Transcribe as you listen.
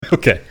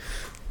Okay.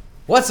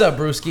 What's up,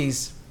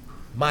 brewskis?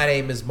 My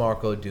name is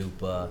Marco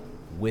Dupa.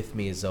 With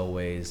me, as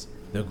always,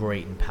 the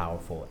great and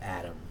powerful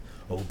Adam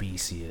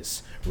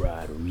Obesius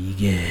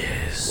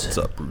Rodriguez. What's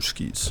up,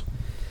 brewskis?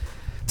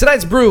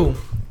 Tonight's brew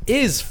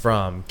is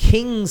from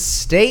King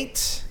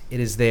State. It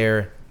is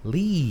their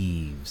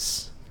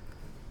Leaves,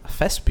 a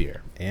fest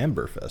beer.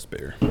 Amber Fest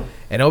beer.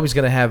 And Obi's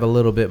going to have a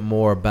little bit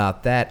more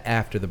about that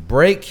after the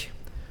break.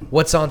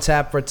 What's on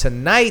tap for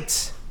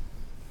tonight?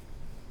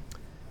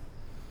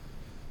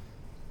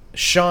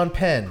 Sean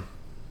Penn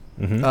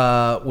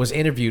was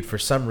interviewed for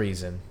some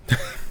reason.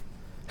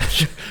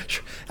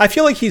 I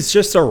feel like he's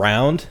just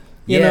around,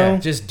 you know?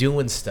 Just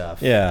doing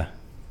stuff. Yeah.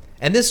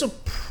 And this will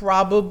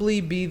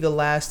probably be the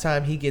last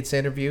time he gets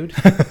interviewed.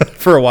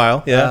 For a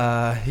while,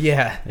 yeah.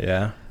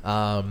 Yeah.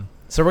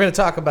 So we're going to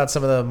talk about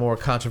some of the more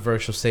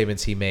controversial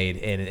statements he made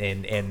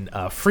in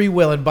Free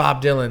Will and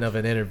Bob Dylan of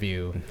an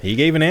interview. He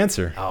gave an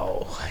answer.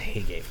 Oh,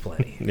 he gave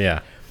plenty. Yeah.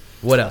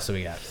 What else do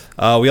we got?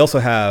 We also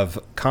have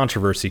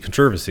controversies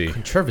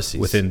within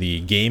within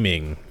the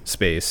gaming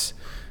space,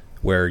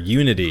 where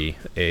Unity,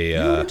 a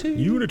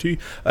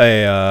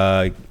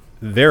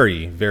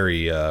very,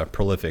 very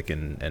prolific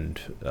and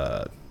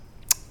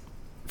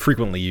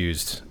frequently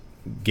used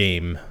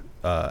game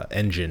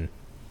engine,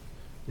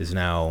 is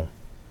now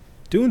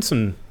doing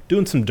some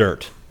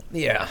dirt.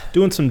 Yeah.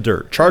 Doing some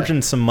dirt,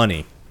 charging some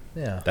money.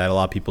 Yeah. That a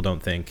lot of people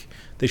don't think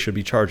they should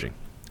be charging.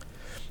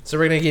 So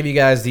we're going to give you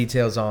guys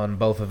details on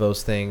both of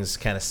those things,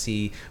 kind of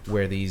see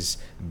where these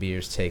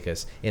beers take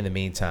us in the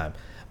meantime.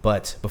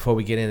 But before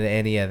we get into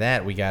any of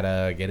that, we got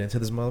to get into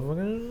this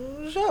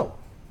motherfucking show.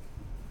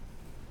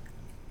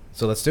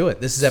 So let's do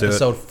it. This is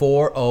episode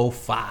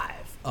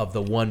 405 of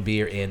the One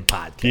Beer In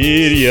podcast.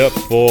 Giddy up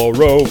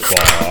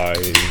 405.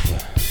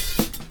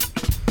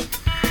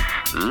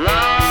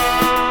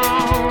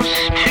 Lost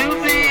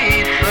to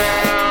be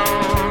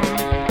found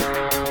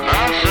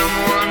by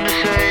someone to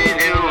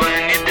save you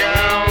when you're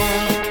down.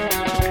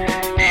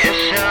 Yes,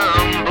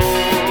 I'm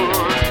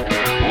bored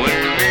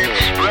when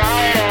it's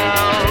bright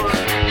out.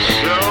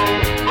 So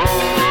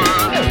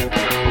bored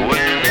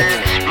when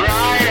it's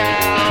bright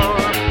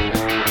out.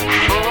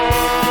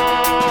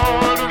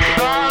 4 to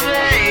 5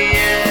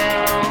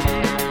 a.m.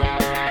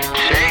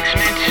 takes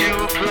me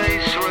to a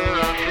place where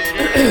I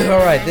fit in. All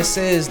right, this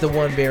is the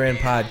One Beer In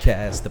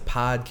podcast, the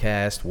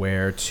podcast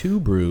where two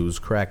brews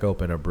crack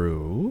open a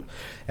brew,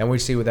 and we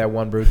see where that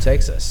one brew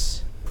takes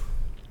us.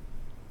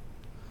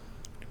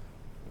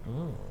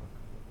 All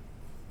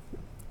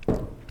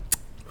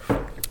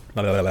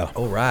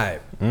right.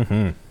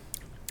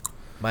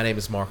 My name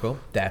is Marco.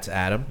 That's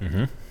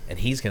Adam. And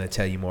he's going to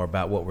tell you more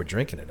about what we're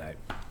drinking tonight.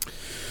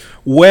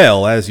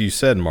 Well, as you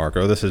said,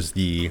 Marco, this is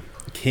the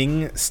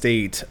King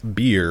State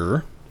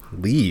beer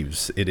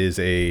Leaves. It is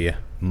a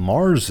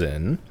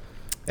Marzen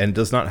and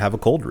does not have a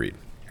cold read.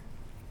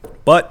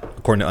 But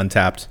according to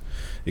Untapped,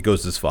 it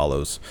goes as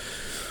follows.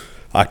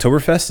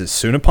 Oktoberfest is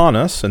soon upon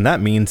us, and that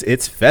means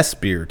it's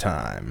fest beer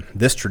time.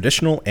 This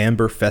traditional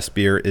amber fest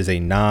beer is a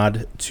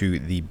nod to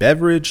the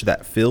beverage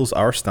that fills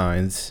our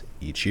steins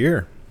each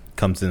year.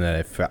 Comes in at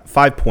a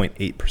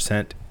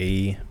 5.8%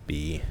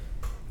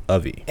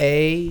 ABV.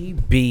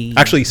 A-B.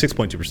 Actually,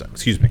 6.2%.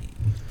 Excuse me.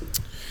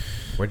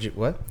 What?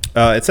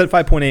 It said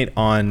 5.8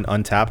 on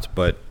Untapped,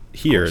 but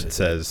here it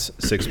says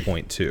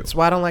 6.2. That's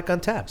why I don't like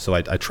Untapped. So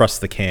I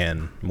trust the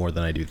can more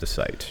than I do the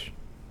site.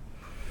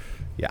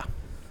 Yeah.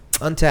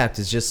 Untapped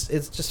is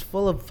it's just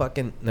full of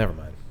fucking... Never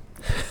mind.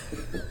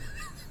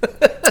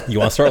 You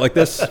want to start like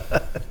this?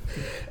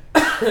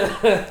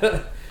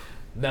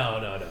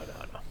 No.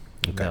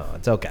 Okay. No,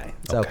 it's okay.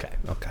 It's okay.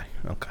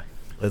 Okay.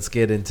 Let's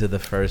get into the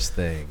first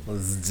thing.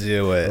 Let's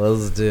do it.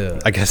 Let's do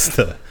it. I guess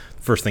the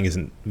first thing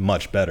isn't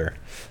much better.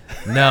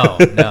 No.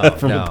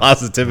 From a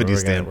positivity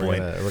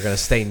standpoint. We're gonna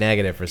stay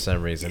negative for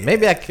some reason.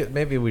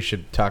 Maybe we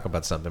should talk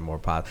about something more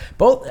positive.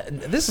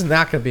 This is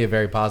not gonna be a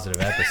very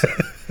positive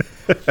episode.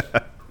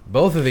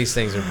 Both of these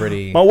things are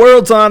pretty... My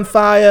world's on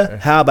fire.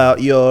 How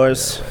about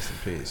yours? Yeah, rest in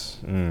peace.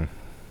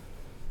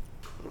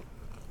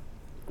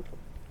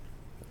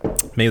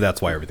 Maybe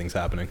that's why everything's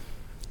happening.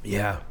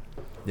 Yeah.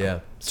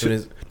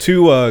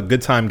 Two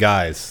good time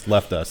guys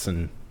left us,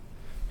 and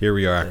here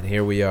we are. And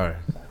here we are,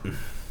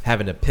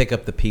 having to pick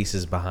up the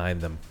pieces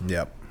behind them.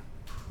 Yep.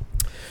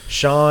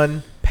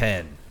 Sean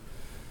Penn,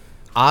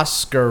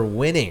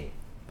 Oscar-winning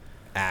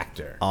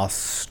actor,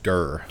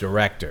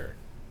 director.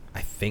 I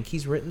think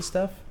he's written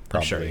stuff.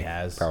 Probably. I'm sure he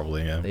has.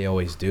 Probably, yeah. They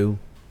always do.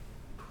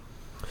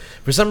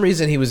 For some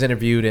reason, he was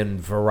interviewed in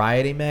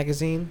Variety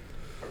magazine.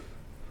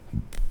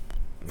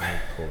 Let me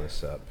pull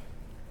this up.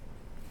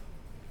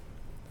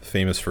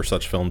 Famous for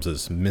such films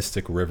as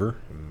Mystic River.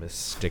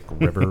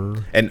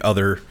 And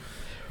other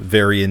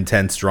very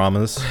intense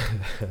dramas.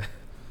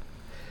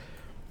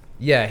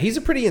 Yeah, he's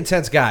a pretty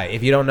intense guy.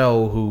 If you don't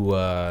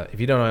know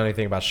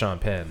anything about Sean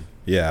Penn,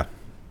 yeah,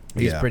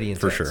 he's pretty intense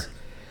for sure.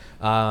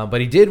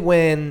 But he did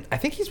win. I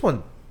think he's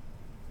won.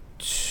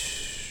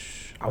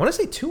 I want to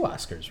say 2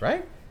 Oscars,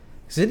 right?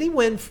 Didn't he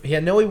win? I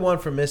know he won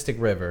for Mystic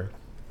River,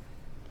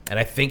 and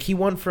I think he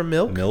won for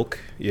Milk. Milk,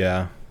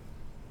 yeah.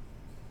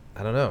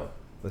 I don't know.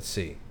 Let's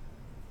see.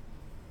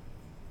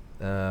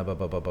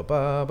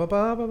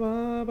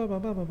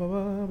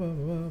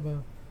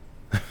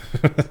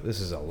 This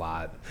is a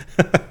lot.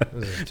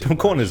 Don't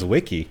go on his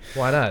wiki.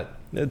 Why not?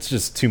 It's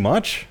just too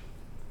much.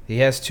 He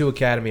has 2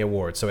 Academy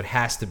Awards, so it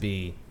has to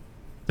be.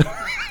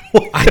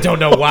 I don't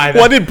know why.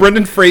 Why did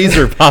Brendan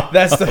Fraser pop?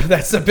 That's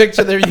the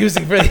picture they're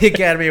using for the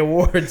Academy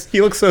Awards.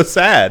 He looks so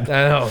sad.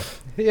 I know.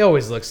 He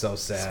always looks so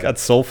sad. He's got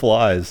soulful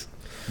eyes.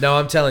 No,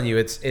 I'm telling you,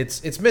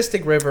 it's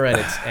Mystic River and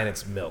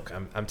it's milk.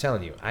 I'm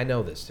telling you, I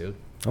know this, dude.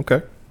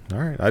 Okay. All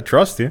right. I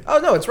trust you. Oh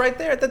no, it's right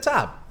there at the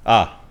top.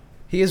 Ah.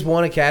 He has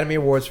won Academy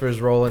Awards for his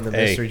role in the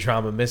mystery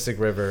drama Mystic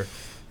River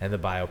and the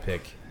biopic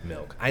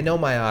Milk. I know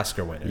my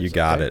Oscar winners. You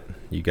got it.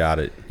 You got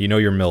it. You know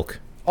your milk.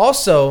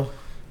 Also,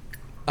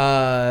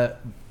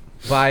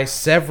 by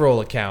several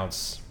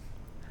accounts,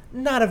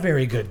 not a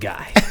very good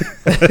guy.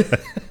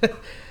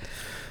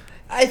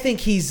 I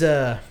think he's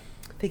a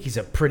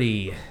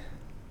pretty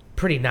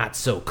not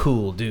so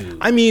cool dude.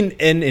 I mean,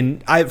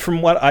 and I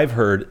from what I've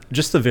heard,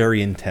 just a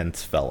very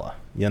intense fella.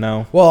 You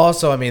know. Well,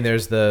 also, I mean,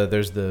 there's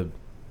the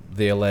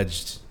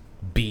alleged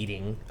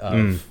beating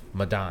of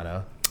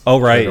Madonna. Oh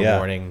right, trigger yeah.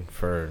 warning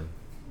for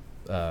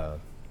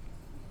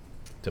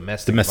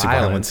domestic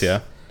violence.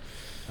 Yeah.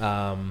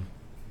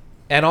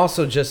 And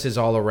also just his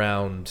all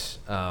around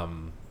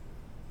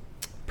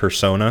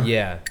persona.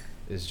 Yeah,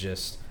 is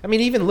just. I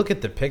mean, even look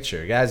at the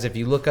picture, guys. If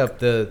you look up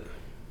the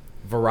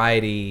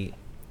Variety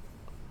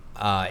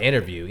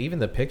interview, even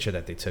the picture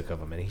that they took of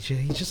him, and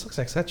he just looks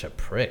like such a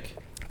prick.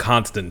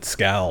 Constant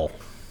scowl.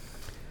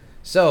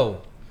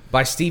 So,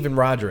 by Stephen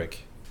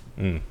Roderick,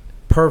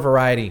 per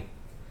Variety,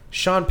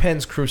 Sean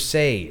Penn's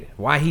crusade,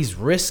 why he's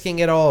risking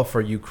it all for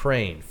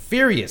Ukraine,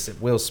 furious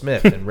at Will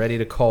Smith, and ready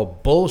to call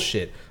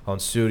bullshit on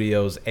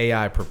studios'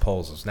 AI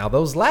proposals. Now,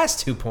 those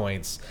last 2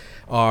 points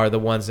are the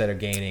ones that are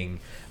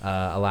gaining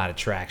a lot of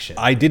traction.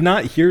 I did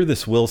not hear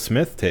this Will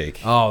Smith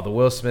take. Oh, the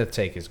Will Smith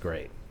take is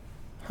great.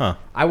 Huh.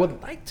 I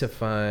would like to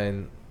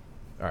find...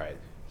 All right,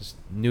 this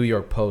New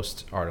York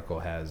Post article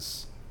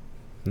has...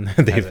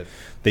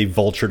 They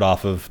vultured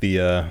off of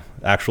the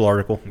actual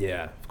article.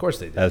 Yeah, of course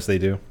they did. As they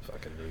do.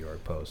 Fucking New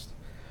York Post.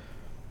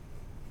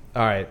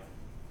 All right.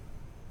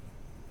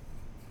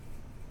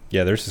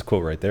 Yeah, there's his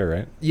quote right there,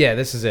 right? Yeah,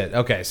 this is it.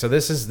 Okay, so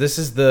this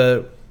is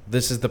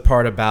the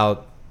part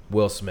about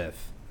Will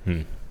Smith.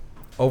 No,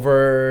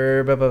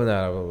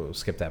 we'll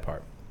skip that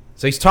part.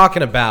 So he's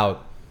talking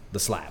about the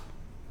slap.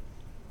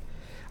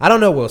 I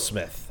don't know Will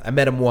Smith. I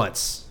met him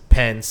once.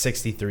 Penn,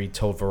 63,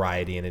 told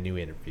Variety in a new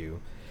interview.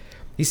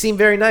 He seemed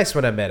very nice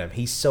when I met him.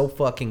 He's so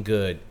fucking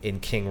good in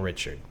King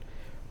Richard.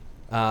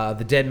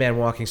 The Dead Man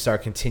Walking star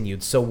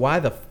continued, so why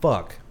the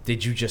fuck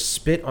did you just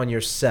spit on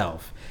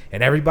yourself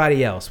and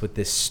everybody else with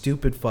this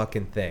stupid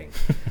fucking thing?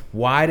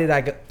 Why did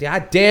I go...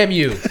 God damn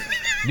you,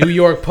 New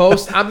York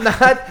Post. I'm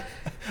not...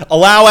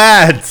 Allow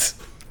ads,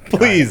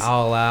 please. Right,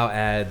 I'll allow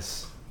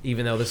ads,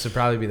 even though this would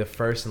probably be the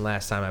first and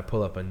last time I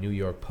pull up a New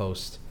York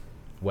Post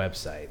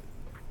website.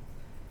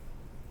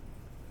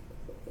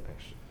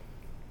 Actually,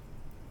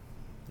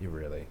 you're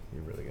really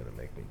gonna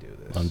make me do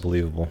this.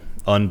 Unbelievable.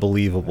 I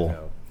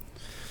know.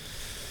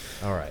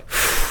 All right,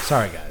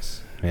 sorry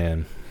guys.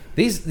 Man,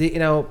 These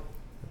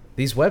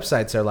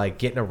websites are like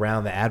getting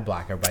around the ad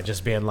blocker by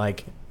just being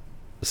like,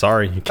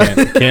 sorry, you can't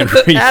you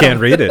can't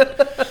read it.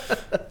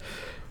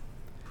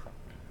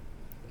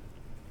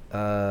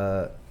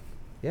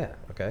 yeah,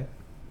 okay.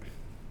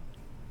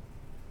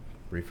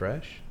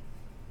 Refresh.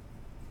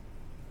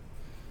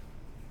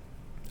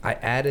 I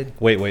added.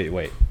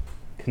 Wait.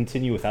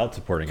 Continue without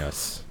supporting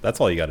us. That's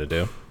all you got to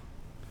do.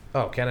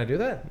 Oh, can I do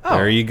that? Oh,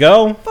 There you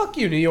go. fuck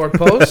you, New York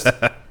Post.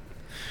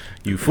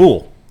 You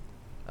fool.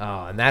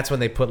 Oh, and that's when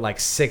they put like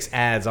 6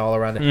 ads all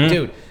around it.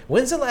 Dude,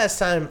 when's the last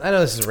time? I know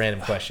this is a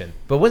random question,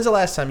 but when's the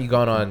last time you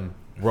gone on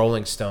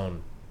Rolling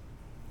Stone,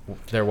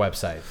 their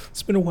website?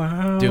 It's been a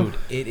while. Dude,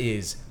 it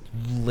is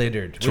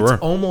littered. Sure.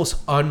 It's almost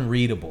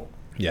unreadable.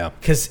 Yeah.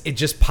 Because it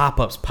just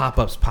pop-ups.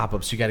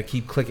 You got to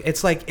keep clicking.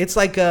 It's like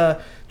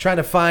trying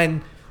to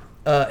find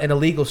an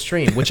illegal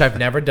stream, which I've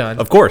never done.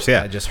 Of course,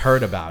 yeah. I just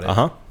heard about it.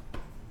 Uh-huh.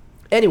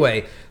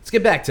 Anyway, let's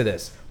get back to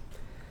this.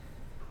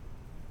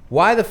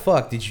 Why the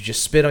fuck did you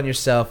just spit on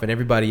yourself and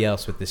everybody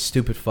else with this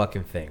stupid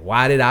fucking thing?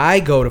 Why did I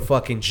go to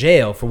fucking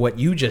jail for what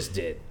you just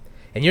did?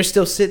 And you're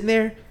still sitting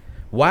there?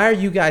 Why are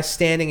you guys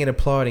standing and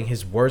applauding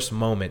his worst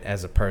moment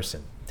as a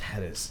person?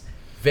 That is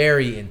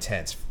very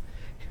intense.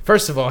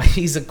 First of all,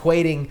 he's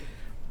equating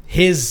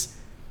his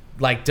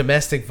like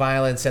domestic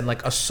violence and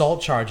like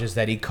assault charges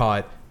that he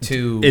caught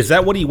to... Is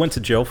that what he went to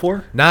jail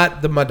for?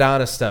 Not the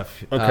Madonna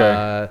stuff.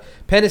 Okay.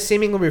 Penn is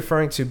seemingly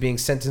referring to being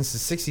sentenced to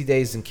 60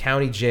 days in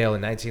county jail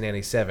in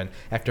 1997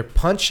 after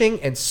punching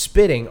and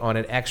spitting on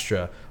an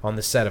extra on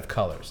the set of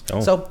Colors.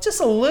 Oh. So just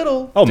a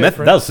little Oh,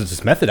 different. that was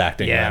just method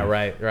acting. Yeah,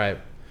 man. right.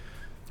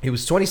 He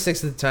was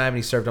 26 at the time, and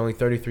he served only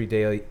 33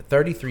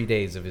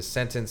 days of his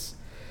sentence.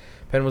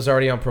 Penn was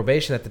already on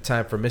probation at the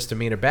time for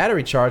misdemeanor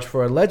battery charge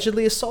for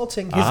allegedly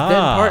assaulting his then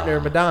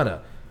partner,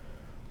 Madonna.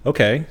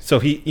 Okay, so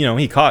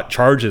he caught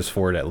charges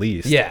for it at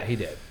least. Yeah, he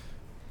did.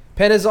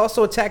 Penn has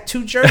also attacked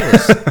 2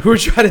 journalists who were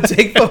trying to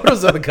take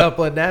photos of the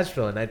couple in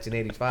Nashville in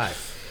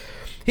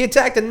 1985. He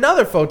attacked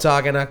another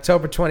photog in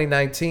October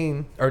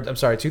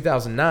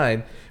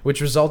 2009, which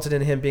resulted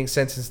in him being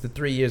sentenced to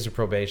 3 years of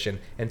probation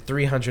and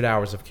 300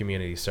 hours of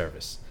community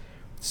service.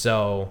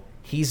 So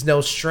he's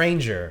no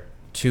stranger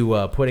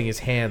to putting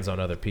his hands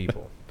on other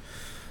people.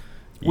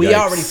 We Yikes.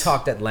 already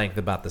talked at length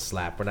about the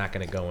slap. We're not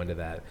going to go into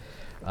that.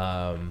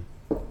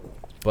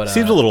 But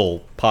Seems a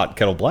little pot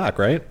kettle black,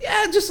 right?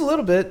 yeah, just a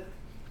little bit.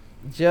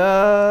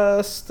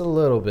 Just a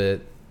little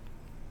bit.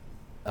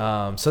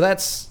 So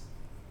that's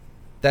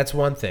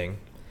one thing.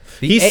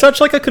 He's such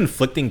like a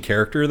conflicting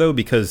character though,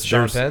 because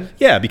Sean there's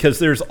Penn? because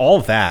there's all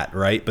that,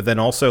 right? But then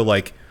also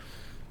like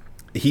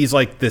he's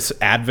like this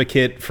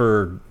advocate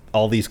for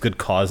all these good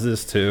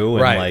causes too,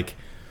 and Right. like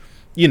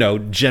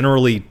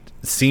generally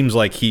seems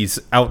like he's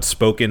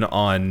outspoken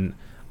on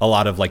a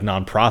lot of like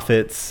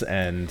nonprofits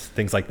and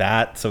things like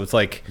that. So it's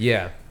like,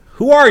 Yeah.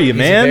 who are you, He's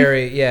man?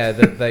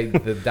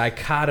 the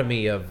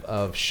dichotomy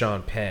of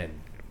Sean Penn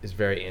is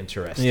very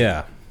interesting.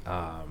 Yeah.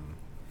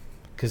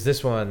 Because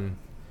this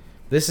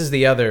is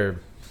the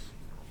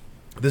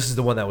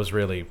one that was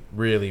really,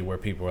 really where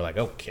people were like,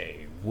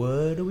 okay,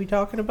 what are we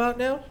talking about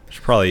now? There's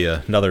probably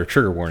another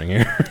trigger warning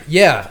here.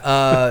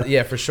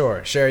 Yeah, for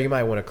sure. Sherry, you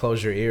might want to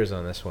close your ears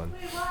on this one.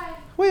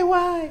 Wait,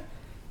 why?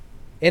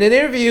 In an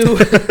interview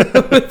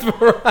with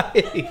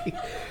Variety,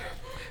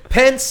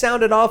 Penn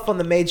sounded off on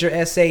the major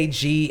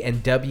SAG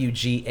and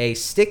WGA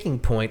sticking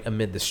point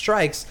amid the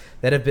strikes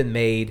that have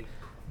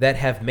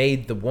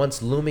made the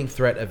once looming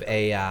threat of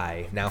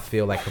AI now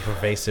feel like a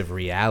pervasive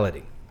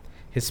reality.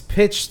 His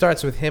pitch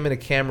starts with him and a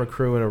camera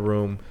crew in a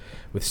room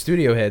with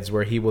studio heads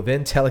where he will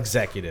then tell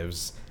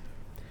executives,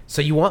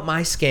 so you want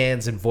my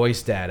scans and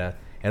voice data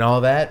and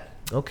all that?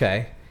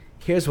 Okay,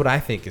 here's what I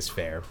think is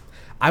fair.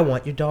 I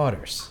want your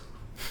daughters.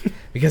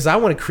 Because I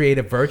want to create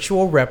a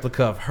virtual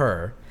replica of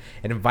her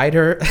and invite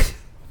her.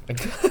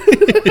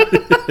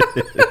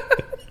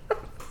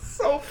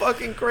 So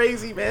fucking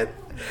crazy, man.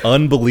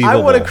 Unbelievable. I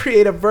want to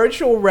create a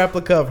virtual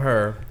replica of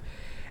her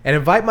and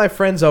invite my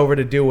friends over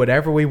to do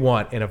whatever we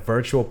want in a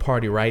virtual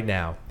party right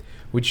now.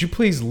 Would you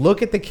please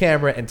look at the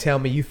camera and tell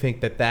me you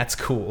think that that's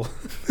cool?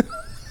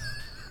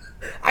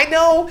 I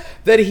know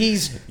that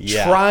he's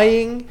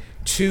trying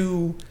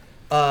to...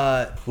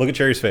 Look at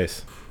Cherry's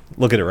face.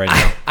 Look at it right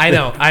now. I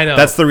know.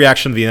 That's the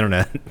reaction of the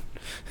internet.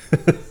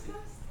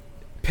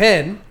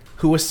 Penn,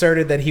 who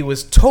asserted that he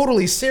was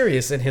totally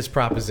serious in his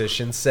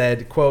proposition,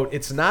 said, quote,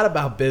 "It's not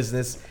about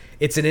business.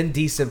 It's an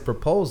indecent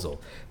proposal.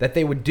 That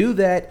they would do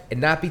that and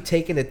not be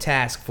taken to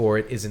task for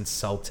it is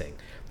insulting.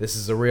 This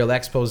is a real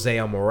expose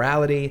on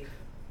morality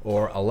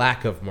or a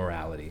lack of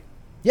morality."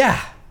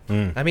 Yeah.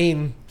 I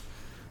mean...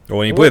 Well,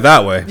 when you put it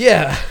that way.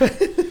 Yeah.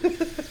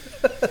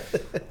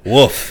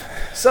 Woof.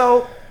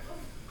 So,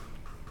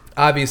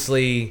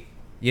 obviously,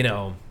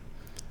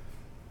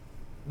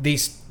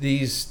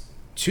 these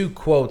 2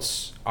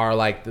 quotes are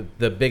like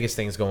the biggest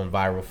things going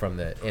viral from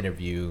the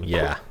interview.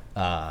 Yeah.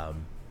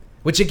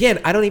 Which,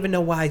 again, I don't even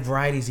know why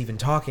Variety's even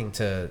talking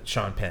to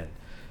Sean Penn.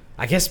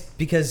 I guess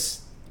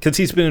because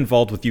he's been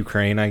involved with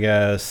Ukraine, I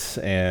guess,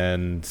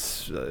 and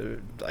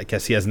I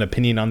guess he has an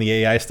opinion on the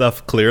AI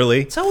stuff,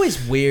 clearly. it's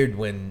always weird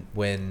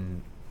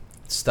when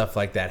stuff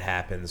like that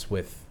happens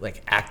with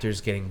like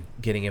actors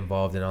getting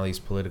involved in all these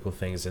political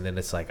things, and then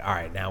it's like, all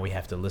right, now we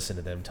have to listen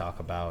to them talk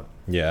about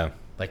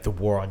like the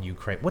war on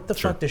Ukraine. What the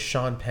fuck does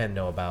Sean Penn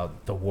know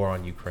about the war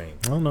on Ukraine?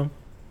 I don't know.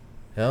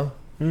 No?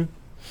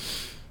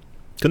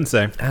 Couldn't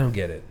say. I don't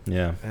get it.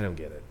 Yeah. I don't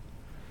get it.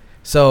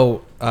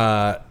 So,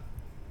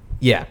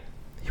 yeah,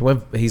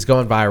 he's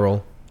going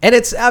viral, and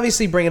it's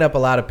obviously bringing up a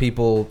lot of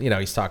people.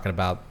 He's talking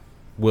about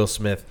Will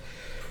Smith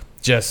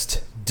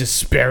just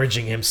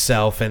disparaging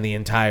himself and the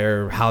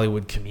entire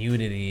Hollywood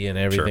community and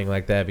everything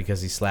like that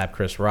because he slapped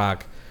Chris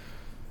Rock,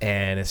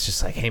 and it's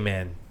just like, hey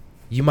man,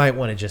 you might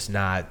want to just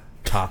not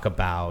talk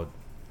about.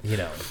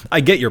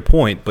 I get your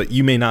point, but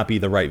you may not be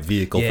the right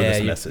vehicle for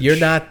this message. You're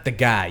not the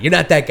guy. You're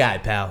not that guy,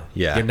 pal.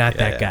 Yeah. You're not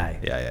that guy.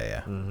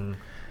 Yeah.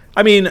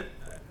 I mean,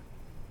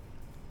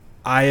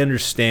 I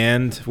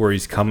understand where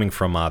he's coming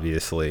from,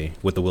 obviously,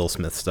 with the Will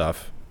Smith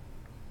stuff.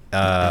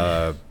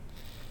 But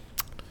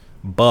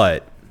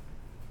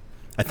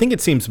I think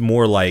it seems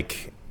more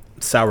like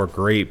sour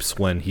grapes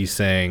when he's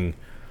saying,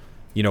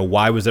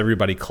 why was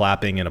everybody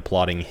clapping and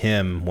applauding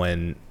him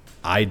when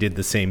I did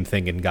the same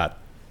thing and got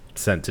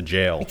sent to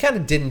jail? He kind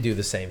of didn't do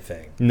the same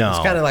thing. No. It's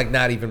kind of like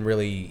not even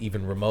really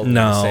even remotely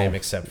the same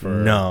except for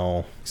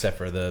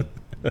the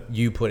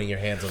you putting your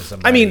hands on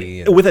somebody. I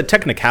mean, with a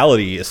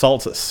technicality,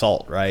 assault's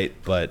assault, right?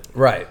 But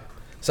right.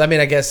 So I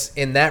mean, I guess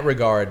in that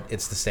regard,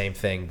 it's the same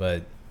thing,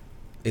 but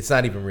it's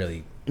not even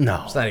really.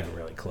 No. It's not even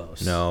really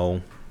close.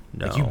 No.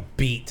 Like you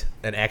beat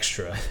an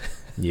extra.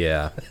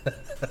 Yeah.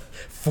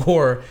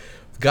 For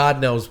God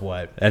knows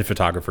what. And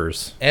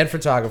photographers. And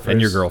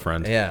your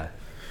girlfriend. Yeah.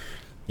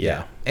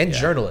 And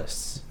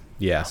journalists.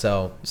 Yeah.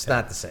 So it's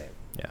not the same.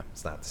 Yeah.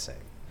 It's not the same.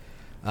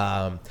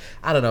 I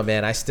don't know,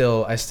 man. I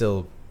still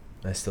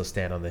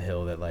stand on the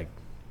hill that like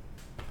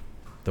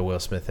the Will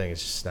Smith thing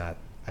is just not.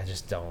 I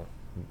just don't.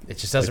 It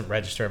just doesn't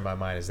register in my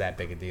mind as that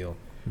big a deal.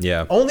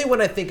 Yeah. Only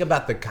when I think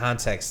about the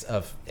context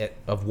of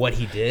what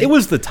he did. It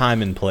was the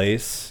time and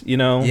place, you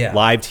know. Yeah.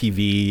 Live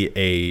TV,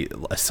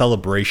 a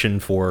celebration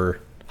for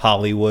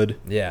Hollywood.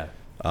 Yeah.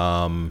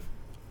 No.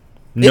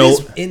 It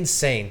is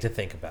insane to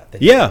think about.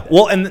 Yeah.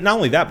 Well, and not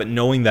only that, but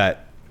knowing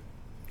that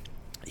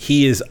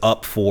he is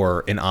up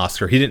for an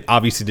Oscar. He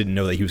obviously didn't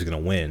know that he was going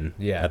to win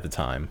at the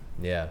time.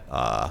 Yeah.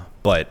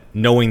 But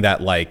knowing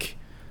that, like,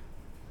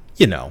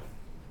 you know,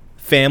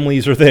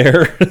 families are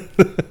there.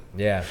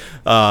 Yeah.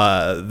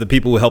 The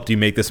people who helped you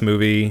make this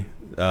movie,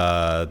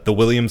 the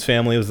Williams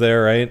family was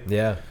there, right?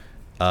 Yeah.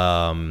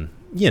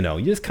 You know,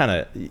 you just kind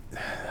of,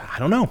 I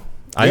don't know.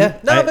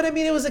 But I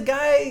mean, it was a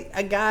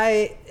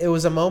guy. It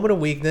was a moment of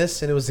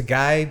weakness, and it was a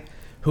guy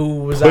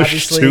who was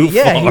Pushed obviously, too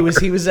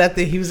he was at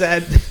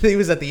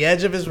the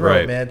edge of his rope,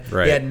 Right, man.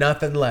 right. He had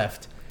nothing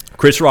left.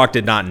 Chris Rock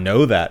did not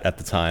know that at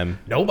the time.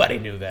 Nobody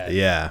knew that.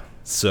 Yeah.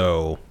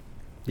 So,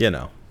 you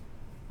know,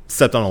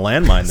 stepped on a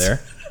landmine there.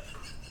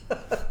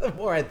 The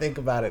more I think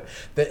about it,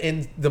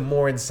 the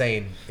more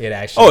insane it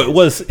actually. Oh, it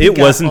was. It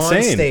was insane.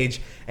 On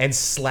stage and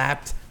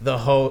slapped the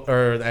host,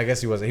 or I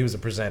guess he wasn't. He was a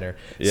presenter.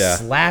 Yeah.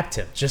 Slapped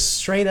him, just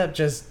straight up,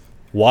 just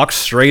walked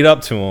straight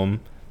up to him,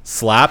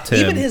 slapped him.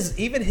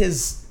 Even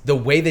his the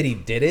way that he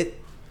did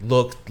it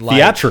looked like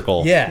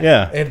theatrical.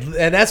 Yeah.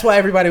 And that's why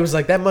everybody was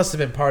like, that must have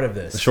been part of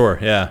this. Sure.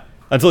 Yeah.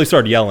 Until he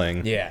started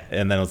yelling. Yeah.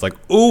 And then it was like,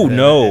 ooh,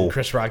 no. And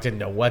Chris Rock didn't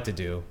know what to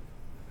do.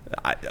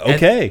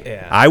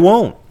 Okay. I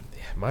won't.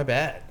 My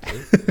bad.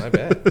 Dude. My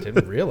bad.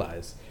 Didn't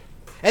realize.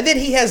 And then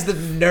he has the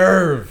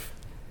nerve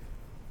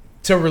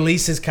to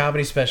release his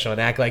comedy special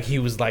and act like he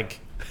was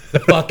like the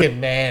fucking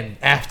man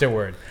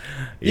afterward.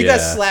 You got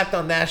slapped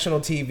on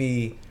national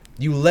TV.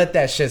 You let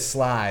that shit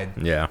slide.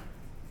 Yeah.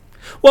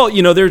 Well,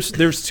 you know,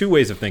 there's two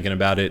ways of thinking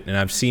about it, and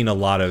I've seen a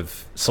lot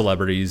of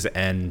celebrities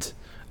and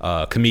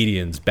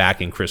comedians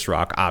backing Chris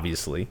Rock,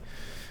 obviously,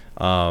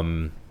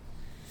 saying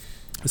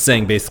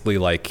basically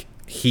like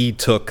he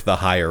took the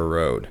higher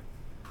road.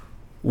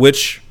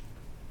 Which,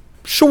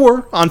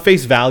 sure, on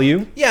face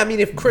value. Yeah, I mean,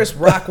 if Chris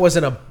Rock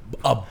wasn't a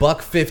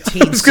 $1.15,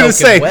 I was going to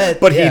say, wet,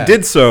 but he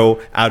did so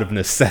out of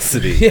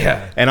necessity.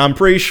 Yeah, and I'm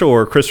pretty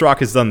sure Chris Rock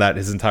has done that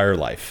his entire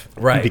life,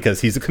 right?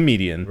 Because he's a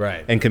comedian,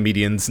 right? And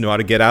comedians know how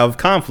to get out of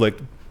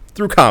conflict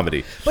through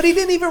comedy. But he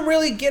didn't even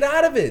really get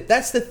out of it.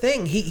 That's the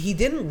thing. He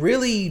didn't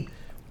really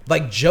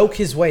like joke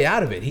his way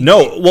out of it.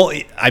 Well,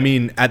 I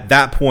mean, at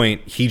that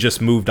point, he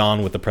just moved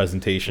on with the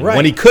presentation. Right.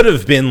 When he could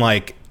have been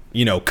like,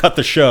 you know, cut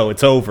the show,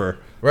 it's over.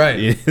 Right.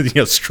 You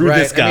know, screw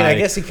this guy. I mean, I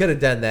guess he could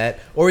have done that,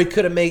 or he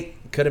could have made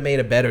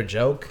a better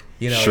joke.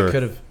 You know, sure. He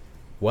could have.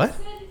 What?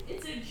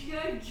 It's a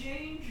G.I.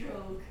 Jane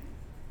joke.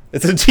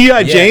 It's a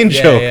G.I. Jane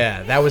joke.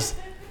 Yeah, that was.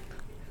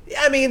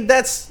 I mean,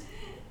 that's.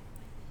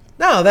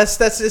 No, that's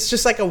it's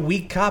just like a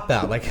weak cop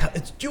out. Like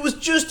it was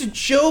just a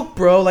joke,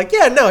 bro. Like,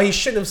 yeah, no, he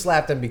shouldn't have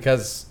slapped him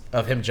because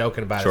of him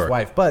joking about his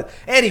wife. But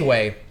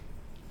anyway,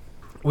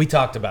 we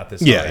talked about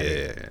this. Already.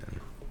 Yeah.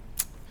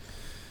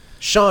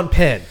 Sean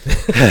Penn.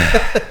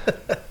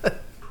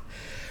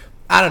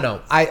 I don't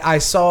know. I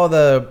saw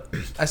the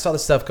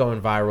stuff going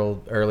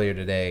viral earlier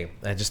today.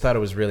 I just thought it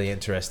was really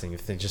interesting.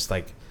 If they just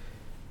like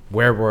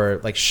where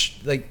we're like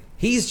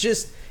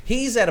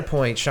he's at a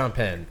point. Sean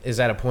Penn is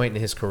at a point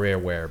in his career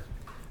where,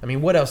 I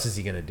mean, what else is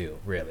he gonna do,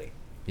 really?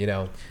 You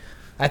know,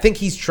 I think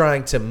he's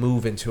trying to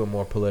move into a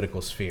more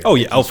political sphere. Oh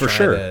yeah, He's for trying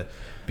sure. To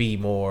be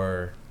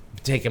more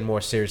taken more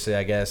seriously,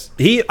 I guess.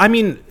 I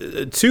mean,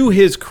 to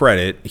his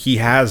credit, he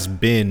has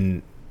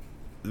been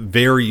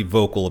very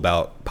vocal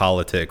about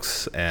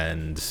politics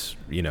and,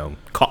 you know,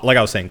 like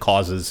I was saying,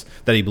 causes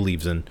that he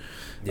believes in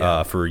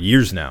for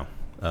years now.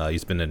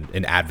 He's been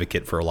an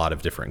advocate for a lot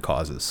of different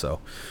causes. So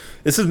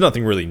this is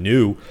nothing really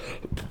new.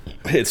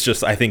 It's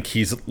just I think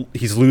he's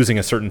losing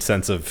a certain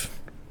sense of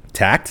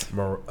tact.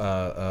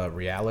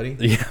 Reality.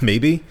 Yeah,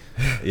 maybe.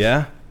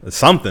 Yeah,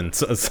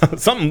 something's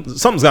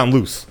gone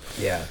loose.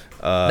 Yeah.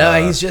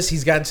 No,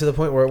 he's gotten to the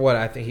point where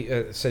I think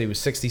he said he was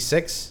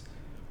 66.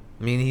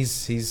 I mean,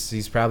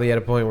 he's probably at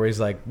a point where he's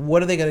like,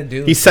 what are they gonna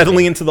do? He's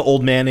settling into the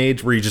old man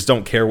age where you just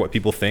don't care what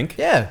people think.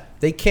 Yeah,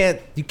 you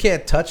can't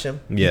touch him.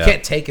 Yeah. You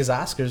can't take his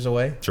Oscars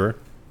away. Sure.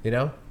 You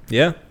know.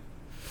 Yeah.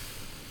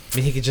 I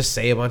mean, he could just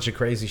say a bunch of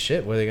crazy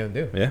shit. What are they gonna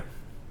do? Yeah.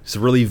 He's a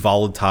really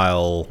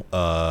volatile,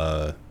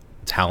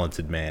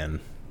 talented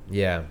man.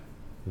 Yeah.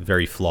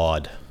 Very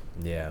flawed.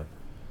 Yeah.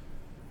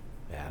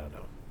 I don't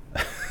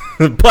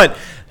know. But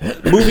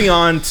moving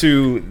on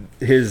to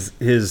his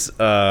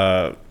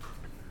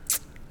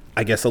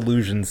I guess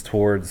allusions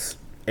towards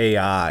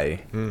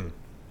AI.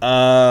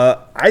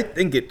 I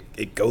think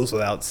it goes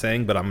without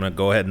saying, but I'm going to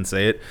go ahead and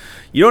say it.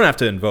 You don't have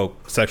to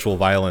invoke sexual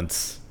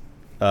violence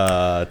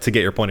to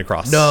get your point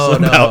across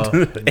about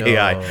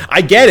AI.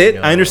 I get it.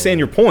 I understand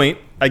your point.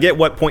 I get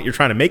what point you're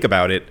trying to make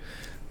about it.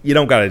 You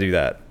don't got to do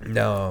that.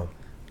 No.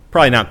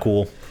 Probably not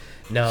cool.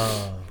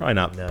 No. Probably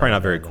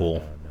not very cool.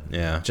 No.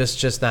 Yeah.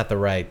 Just not the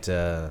right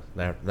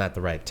not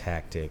the right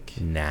tactic.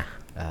 Nah.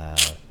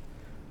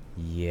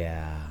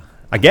 Yeah.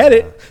 I get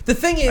it. The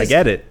thing is, I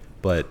get it.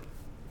 But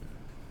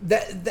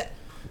that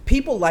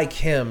people like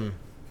him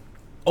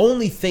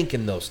only think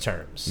in those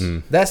terms.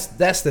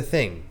 That's the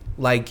thing.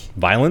 Like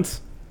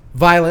violence,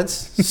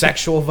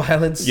 sexual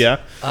violence.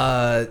 Yeah.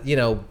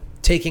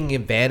 Taking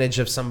advantage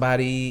of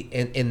somebody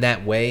in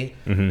that way.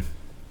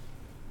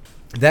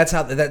 That's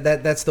how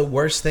that's the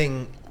worst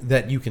thing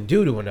that you can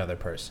do to another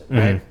person,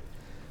 right?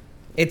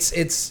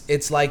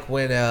 It's like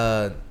when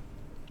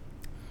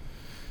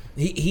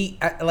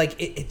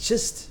it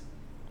just.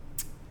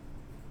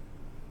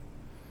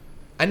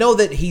 I know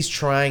that he's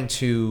trying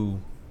to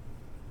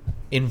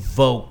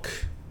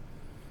invoke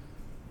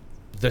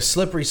the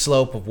slippery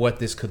slope of what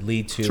this could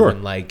lead to, Sure.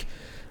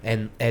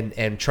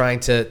 and trying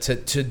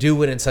to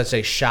do it in such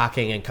a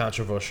shocking and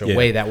controversial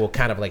way that will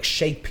kind of like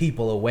shake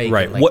people awake.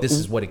 Right. And this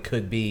is what it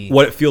could be.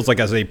 What it feels like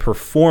as a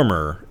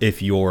performer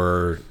if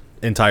your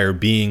entire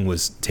being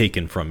was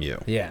taken from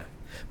you. Yeah.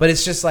 But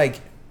it's just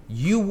like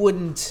you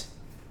wouldn't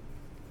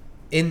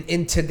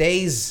in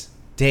today's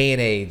day and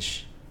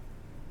age,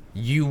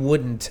 you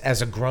wouldn't,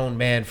 as a grown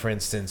man, for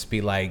instance, be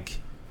like,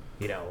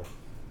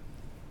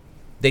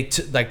 they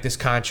took like this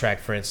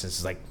contract, for instance,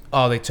 is like,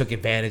 oh, they took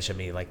advantage of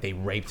me, like they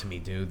raped me,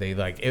 dude. They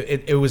like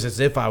it was as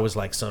if I was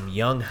like some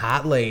young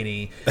hot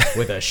lady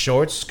with a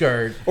short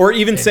skirt, or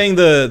even saying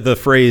the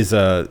phrase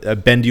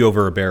 "bend you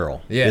over a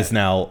barrel" is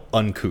now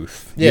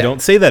uncouth. Yeah. You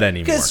don't say that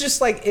anymore. Because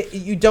just like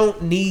you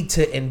don't need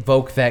to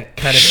invoke that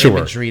kind of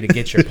imagery to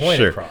get your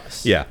point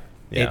across. Yeah.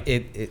 Yeah.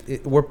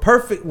 We're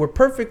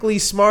perfectly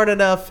smart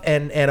enough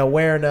and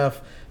aware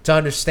enough to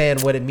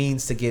understand what it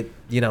means to get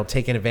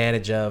taken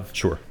advantage of.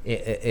 Sure.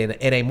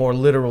 In a more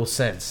literal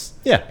sense.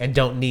 Yeah. And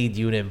don't need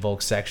you to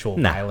invoke sexual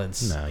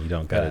violence. No, you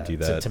don't got to do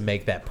that to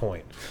make that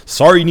point.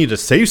 Sorry, you need a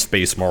safe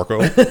space,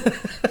 Marco.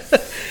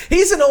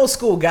 He's an old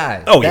school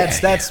guy. Oh,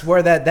 that's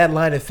where that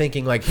line of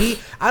thinking, like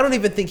I don't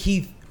even think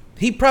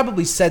he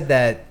probably said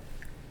that.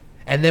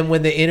 And then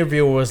when the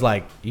interviewer was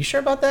like, "You sure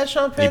about that,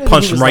 Sean Penn?" He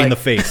punched him right in the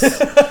face.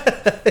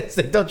 It's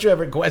like, "Don't you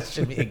ever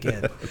question me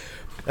again."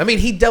 I mean,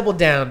 he doubled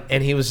down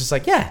and he was just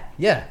like,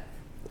 yeah,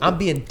 I'm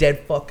being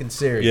dead fucking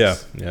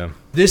serious. Yeah.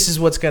 This is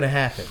what's going to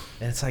happen.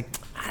 And it's like,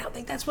 I don't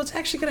think that's what's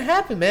actually going to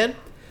happen, man.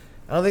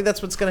 I don't think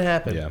that's what's going to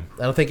happen. Yeah.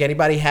 I don't think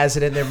anybody has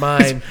it in their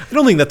mind. I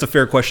don't think that's a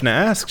fair question to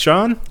ask,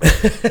 Sean.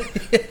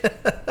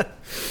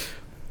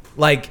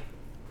 Like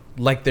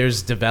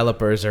there's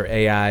developers or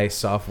AI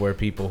software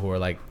people who are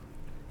like,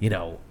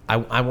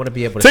 I want to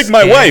be able to take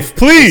my scan wife,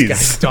 please.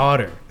 this guy's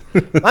daughter.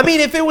 I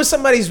mean, if it was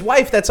somebody's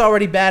wife, that's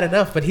already bad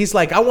enough. But he's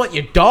like, I want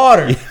your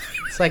daughter.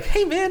 It's like,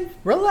 hey, man,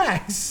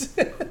 relax.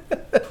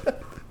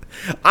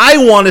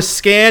 I want to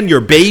scan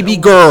your baby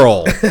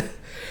girl.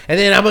 And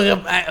then I'm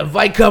going to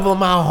invite a couple of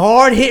my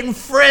hard-hitting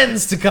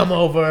friends to come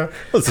over.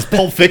 What is this,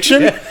 Pulp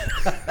Fiction?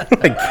 Oh,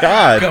 my A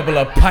God. couple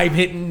of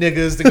pipe-hitting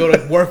niggas to go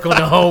to work on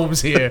the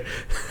homes here.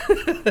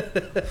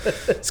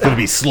 It's going to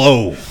be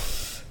slow.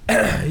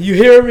 You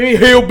hear me,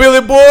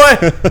 hillbilly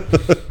boy?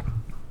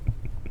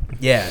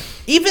 Yeah.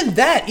 Even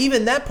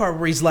that part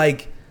where he's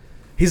like,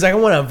 I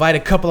want to invite a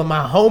couple of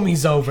my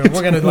homies over, and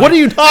we're gonna. What are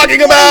you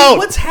talking about?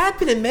 What's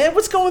happening, man?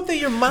 What's going through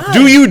your mind?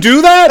 Do you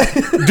do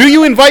that? Do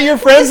you invite your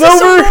friends Is this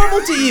so over?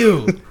 normal to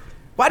you?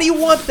 Why do you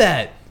want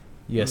that?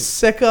 You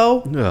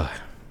sicko. Ugh,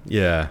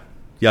 yeah,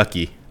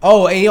 yucky.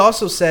 Oh, and he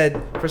also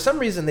said for some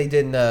reason they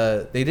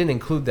didn't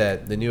include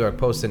that. The New York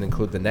Post didn't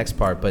include the next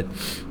part, but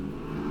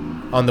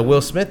on the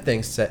Will Smith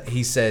thing,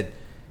 he said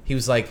he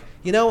was like,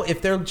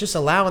 if they're just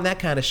allowing that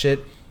kind of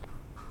shit,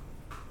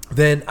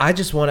 then I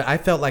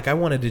felt like I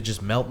wanted to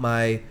just melt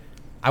my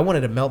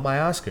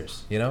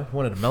Oscars,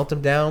 wanted to melt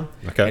them down.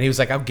 Okay. And he was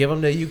like, I'll give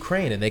them to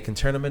Ukraine and they can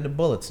turn them into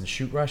bullets and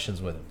shoot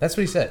Russians with them. That's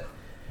what he said.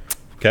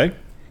 Okay.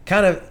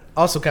 Kind of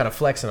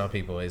flexing on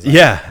people. He's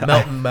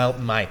like, melt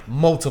my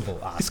multiple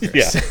Oscars.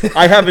 Yeah,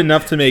 I have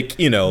enough to make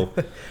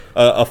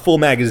a full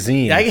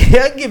magazine. I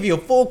can give you a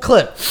full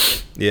clip.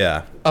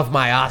 Yeah. Of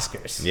my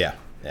Oscars. Yeah.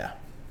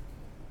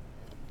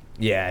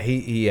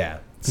 Yeah.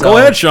 Go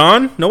ahead,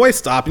 Sean. Nobody's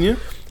stopping you.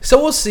 So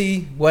we'll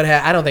see what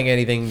I don't think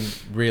anything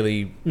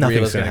really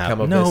Nothing's is going to come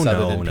of happen. this No, other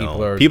no, than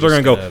no. people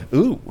are going to go,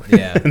 ooh.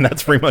 Yeah. And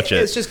that's pretty much it.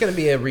 It's just going to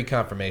be a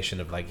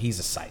reconfirmation of like he's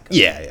a psycho.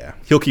 Yeah.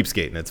 He'll keep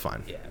skating. It's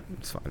fine. Yeah.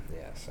 It's fine.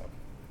 Yeah, so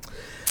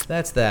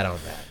that's that on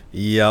that.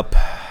 Yep.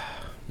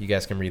 You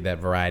guys can read that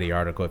Variety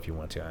article if you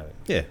want to.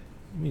 Yeah.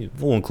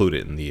 We'll include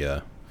it in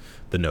the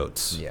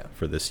notes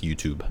for this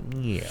YouTube.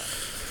 Yeah.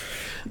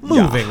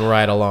 Moving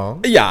right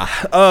along.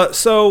 Yeah.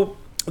 So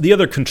the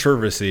other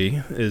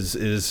controversy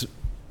is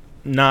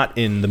not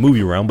in the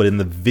movie realm, but in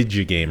the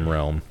video game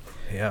realm.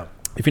 Yeah.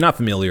 If you're not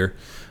familiar,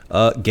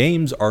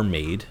 games are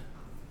made,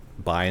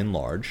 by and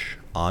large,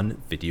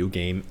 on video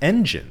game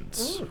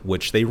engines,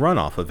 which they run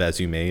off of,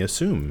 as you may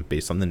assume,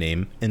 based on the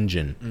name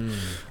engine.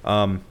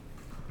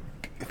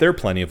 There are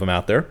plenty of them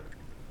out there,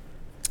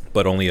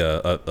 but only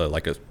a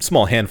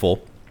small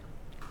handful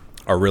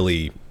are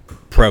really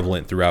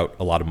prevalent throughout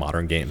a lot of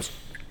modern games.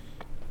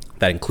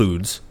 That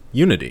includes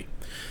Unity,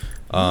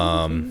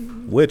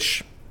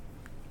 which,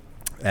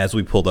 as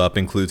we pulled up,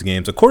 includes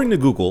games, according to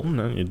Google,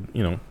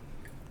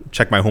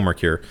 check my homework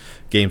here.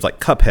 Games like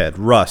Cuphead,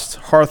 Rust,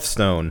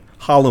 Hearthstone,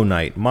 Hollow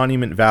Knight,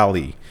 Monument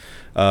Valley,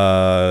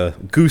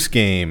 Goose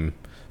Game,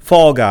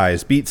 Fall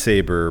Guys, Beat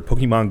Saber,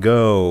 Pokemon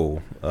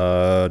Go,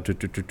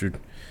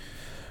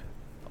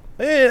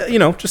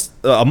 just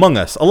Among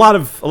Us. A lot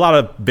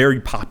of very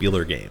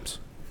popular games.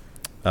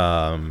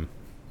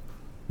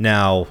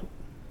 Now,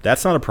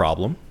 that's not a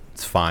problem.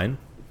 It's fine.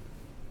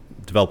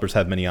 Developers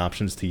have many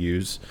options to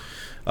use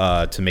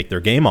to make their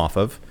game off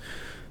of.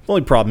 The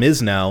only problem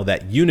is now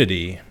that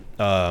Unity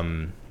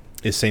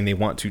is saying they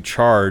want to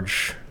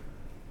charge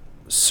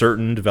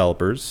certain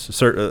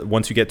developers,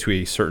 once you get to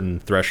a certain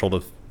threshold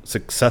of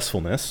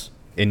successfulness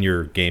in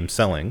your game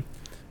selling,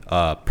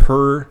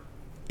 per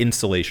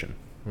installation.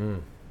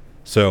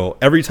 So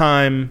every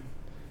time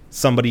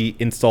somebody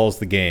installs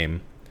the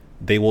game,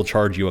 they will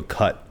charge you a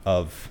cut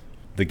of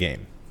the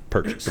game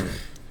purchase,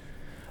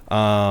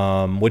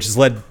 which has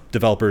led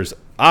developers,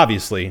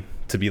 obviously,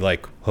 to be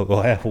like,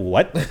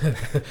 what?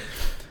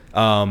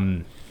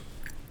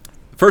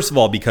 First of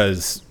all,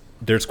 because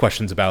there's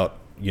questions about,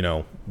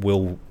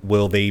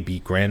 will they be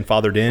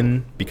grandfathered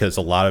in? Because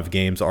a lot of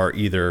games are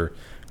either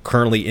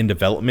currently in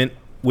development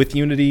with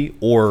Unity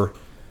or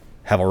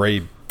have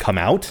already come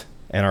out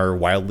and are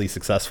wildly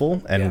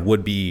successful and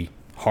would be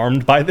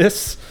harmed by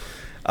this.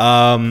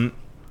 And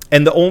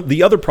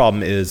the other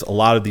problem is a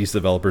lot of these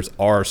developers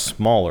are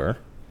smaller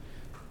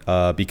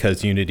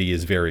because Unity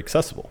is very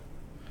accessible.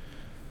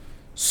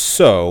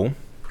 So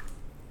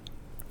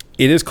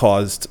it has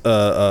caused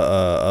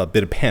a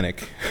bit of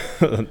panic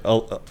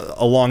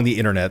along the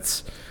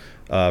internets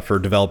for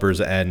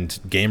developers and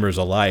gamers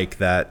alike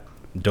that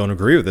don't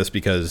agree with this,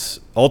 because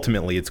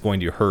ultimately it's going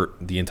to hurt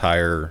the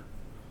entire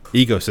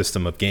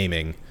ecosystem of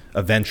gaming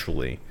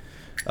eventually.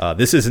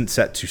 This isn't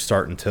set to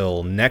start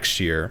until next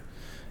year,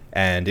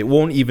 and it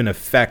won't even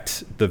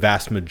affect the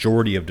vast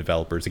majority of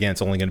developers. Again,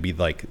 it's only going to be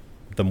like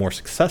the more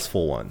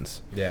successful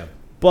ones. Yeah.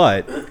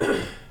 But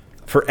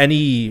for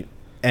any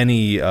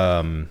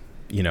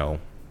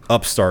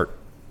upstart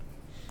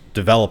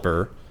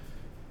developer,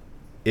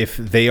 if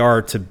they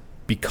are to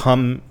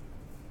become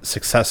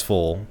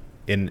successful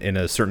in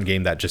a certain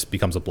game that just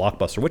becomes a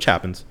blockbuster, which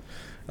happens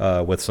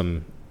with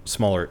some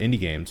smaller indie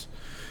games,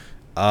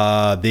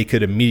 they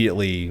could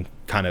immediately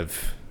kind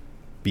of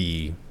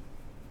be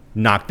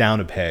knocked down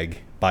a peg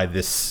by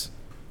this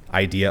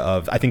idea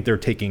of, I think they're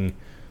taking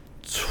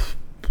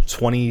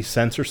 20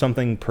 cents or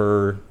something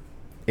per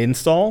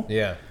install.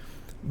 Yeah.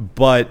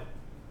 But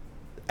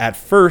at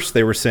first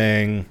they were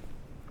saying,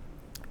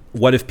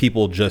 what if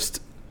people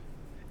just,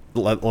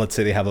 let's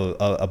say they have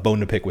a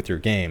bone to pick with your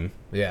game,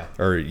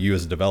 or you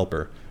as a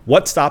developer,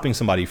 what's stopping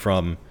somebody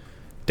from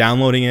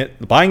downloading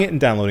it, buying it and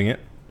downloading it,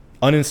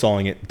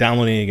 uninstalling it,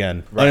 downloading it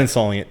again,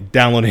 uninstalling it,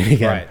 downloading it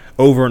again,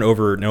 over and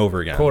over and over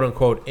again. Quote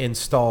unquote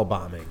install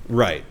bombing.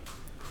 Right.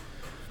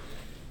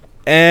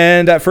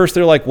 And at first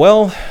they're like,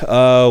 well,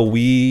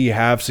 we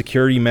have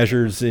security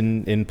measures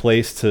in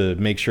place to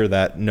make sure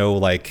that no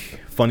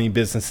funny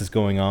business is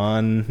going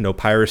on, no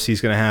piracy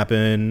is going to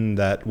happen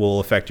that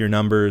will affect your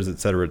numbers, et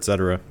cetera, et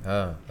cetera.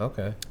 Oh,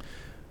 okay.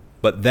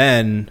 But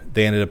then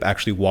they ended up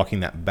actually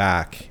walking that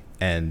back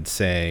and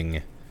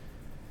saying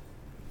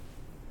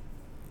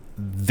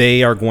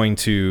they are going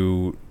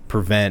to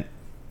prevent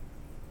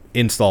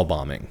install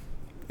bombing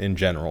in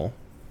general,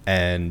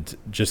 and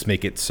just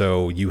make it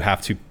so you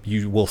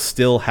will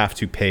still have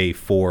to pay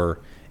for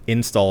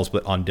installs,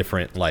 but on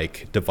different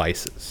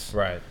devices.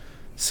 Right.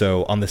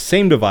 So on the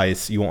same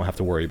device, you won't have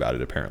to worry about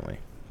it apparently.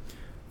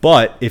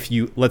 But if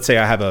you, let's say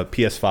I have a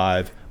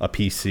PS5, a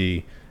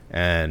PC,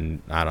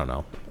 and I don't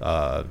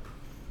know,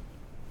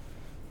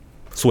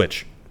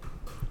 Switch.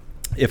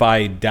 If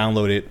I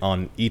download it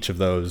on each of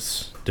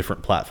those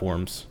different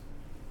platforms,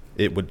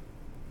 it would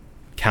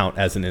count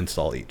as an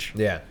install each.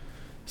 Yeah.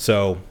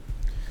 So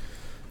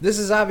this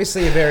is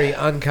obviously a very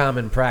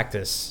uncommon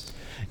practice.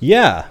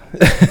 Yeah.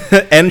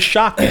 And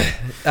shocking.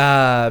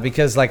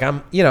 Because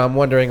I'm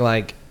wondering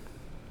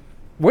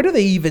where do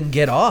they even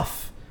get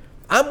off?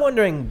 I'm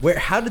wondering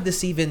how did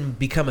this even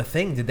become a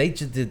thing?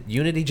 Did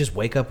Unity just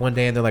wake up one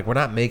day and they're like, we're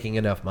not making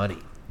enough money?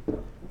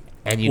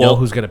 And know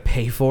who's going to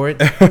pay for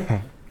it?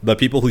 The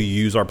people who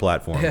use our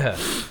platform. Yeah.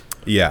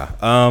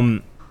 Yeah.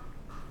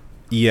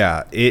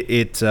 Yeah.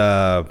 It's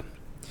one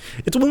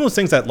of those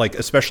things that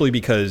especially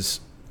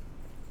because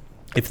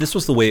if this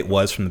was the way it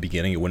was from the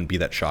beginning, it wouldn't be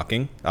that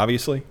shocking,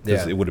 obviously.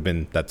 Because it would have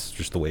been, that's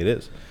just the way it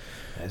is.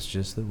 That's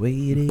just the way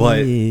it is.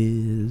 But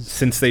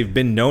since they've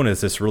been known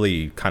as this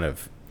really kind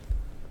of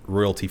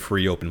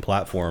royalty-free open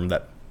platform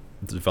that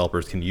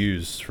developers can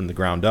use from the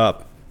ground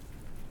up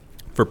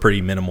for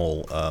pretty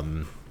minimal,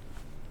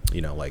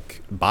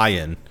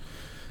 buy-in,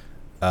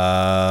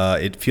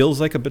 it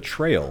feels like a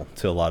betrayal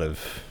to a lot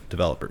of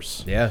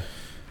developers. Yeah.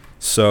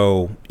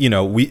 So,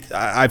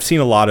 I've seen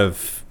a lot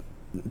of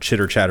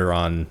chitter-chatter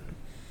on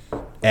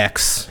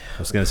X. I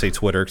was going to say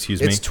Twitter, excuse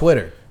me. It's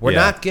Twitter. We're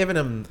not giving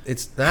them,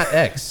 it's not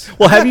X.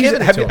 Well, have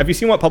you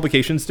seen what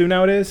publications do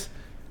nowadays?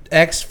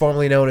 X,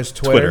 formerly known as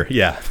Twitter.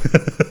 Yeah.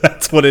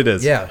 That's what it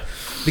is. Yeah.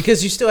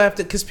 Because you still have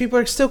to, because people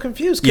are still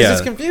confused. Because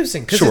it's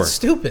confusing. Because it's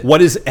stupid.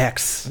 What is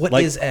X? What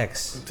is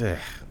X?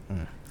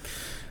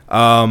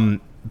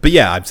 But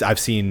yeah, I've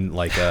seen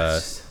like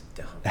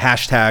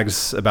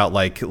hashtags about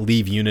like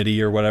leave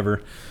Unity or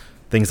whatever,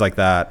 things like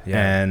that.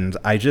 Yeah. And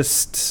I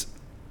just,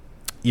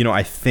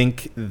 I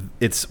think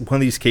it's one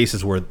of these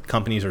cases where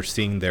companies are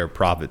seeing their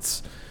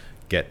profits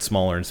get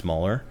smaller and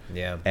smaller.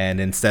 Yeah. And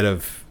instead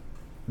of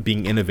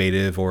being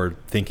innovative or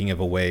thinking of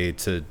a way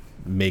to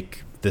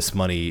make this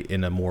money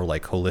in a more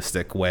like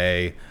holistic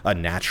way, a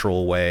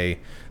natural way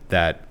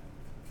that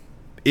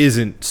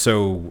isn't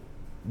so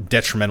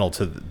detrimental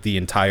to the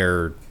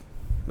entire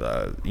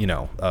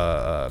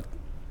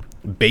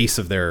base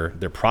of their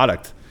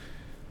product,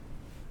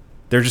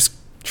 they're just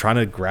trying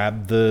to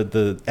grab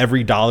the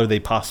every dollar they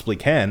possibly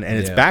can, and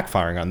it's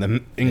backfiring on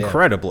them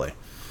incredibly.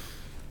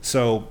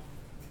 So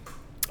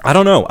I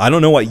don't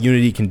know what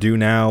Unity can do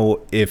now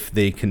if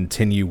they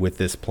continue with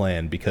this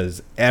plan,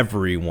 because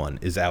everyone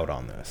is out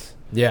on this.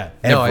 Yeah.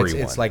 No,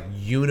 it's like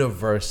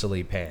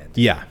universally planned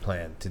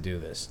to do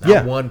this.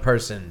 Not one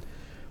person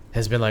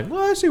has been like,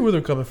 well, I see where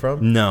they're coming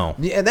from. No.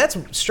 Yeah, and that's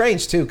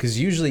strange, too, because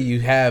usually you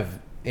have,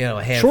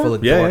 a handful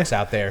of dorks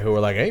out there who are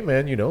like, hey,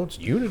 man, it's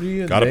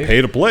Unity. Got to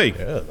pay to play.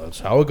 Yeah, that's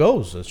how it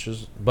goes. It's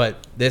just,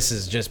 but this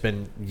has just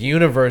been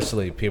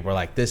universally, people are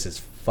like, this is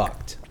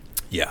fucked.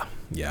 Yeah.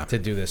 Yeah. To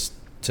do this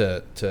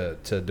to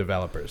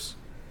developers.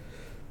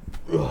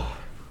 Ugh.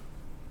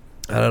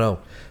 I don't know.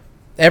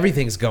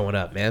 Everything's going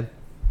up, man.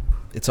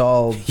 It's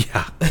all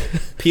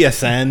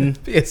PSN.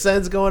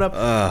 PSN's going up.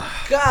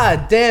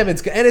 God damn,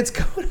 it's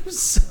going up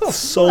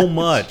so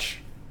much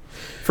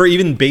for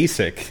even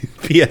basic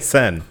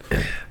PSN.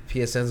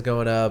 PSN's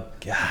going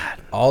up.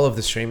 God, all of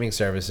the streaming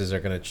services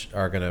are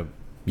gonna.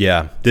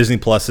 Yeah, Disney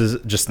Plus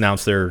is just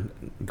announced they're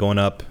going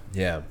up.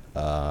 Yeah.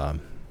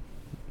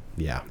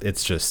 Yeah,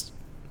 it's just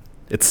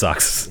it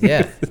sucks.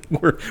 Yeah,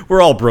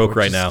 we're all broke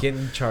right now.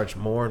 Getting charged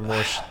more and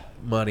more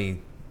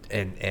money,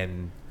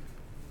 and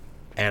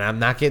I'm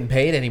not getting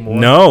paid anymore.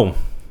 No.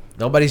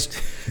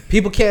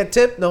 People can't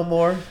tip no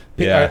more.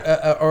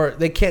 Yeah. Or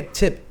they can't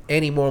tip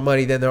any more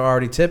money than they're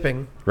already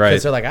tipping. Right.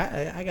 Because they're like,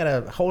 I got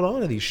to hold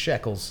on to these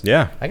shekels.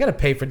 Yeah. I got to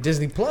pay for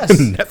Disney Plus.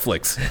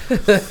 Netflix.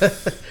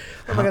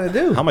 What am I going to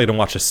do? How am I going to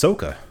watch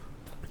Ahsoka?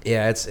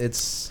 Yeah,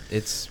 it's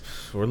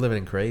we're living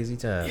in crazy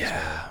times.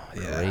 Yeah.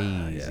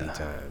 Man. Crazy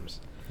times.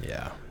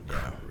 Yeah.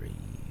 Crazy.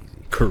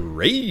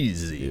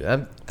 Crazy.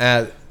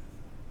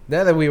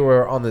 Now that we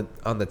were on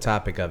the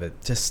topic of it,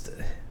 just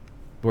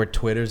where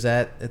Twitter's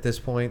at this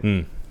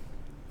point,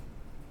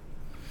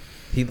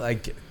 he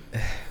like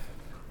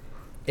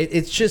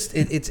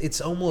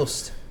it's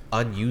almost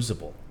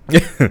unusable.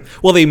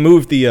 Well, they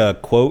moved the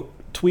quote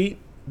tweet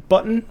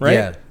button,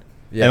 right?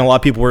 Yeah. And a lot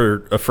of people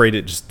were afraid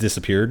it just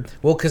disappeared.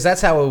 Well, because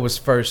that's how it was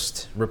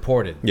first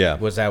reported. Yeah.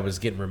 Was that it was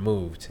getting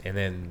removed, and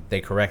then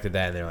they corrected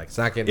that, and they're like, it's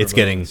not getting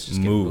removed. It's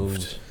getting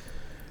moved.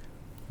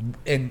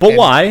 But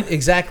why?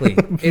 Exactly.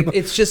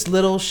 It's just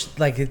little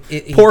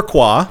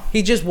Pourquoi?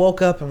 He just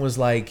woke up and was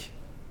like,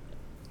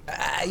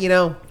 I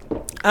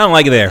don't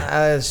like it there.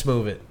 Just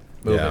move it.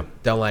 Move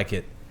it. Don't like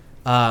it.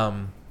 What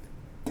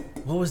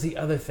was the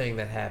other thing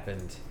that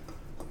happened?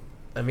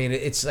 I mean,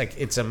 it's like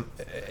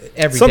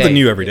every something day,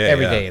 new every day.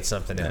 Every day it's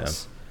something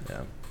else.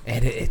 Yeah.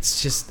 And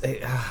it's just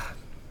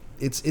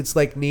it's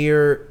like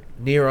near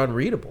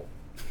unreadable,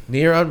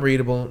 near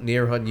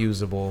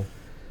unusable,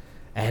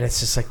 and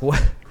it's just like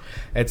what?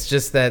 It's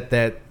just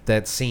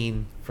that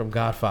scene from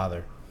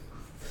Godfather,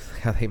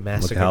 how they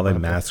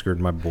massacred.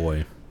 My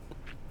boy.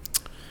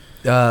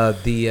 I'm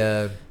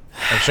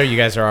sure you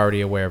guys are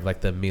already aware of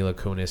like the Mila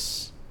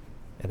Kunis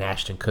and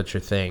Ashton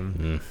Kutcher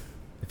thing.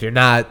 If you're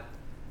not,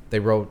 they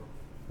wrote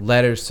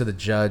letters to the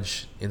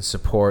judge in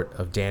support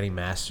of Danny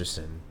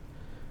Masterson,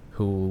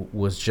 who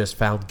was just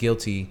found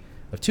guilty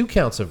of 2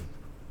 counts of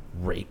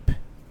rape.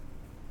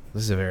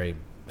 This is a very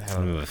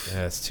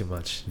that's too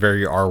much.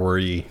 Very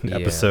R-wordy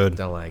episode.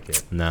 Don't like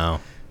it. No.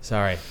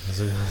 Sorry. It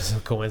was a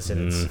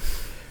coincidence.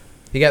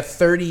 He got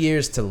 30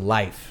 years to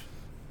life.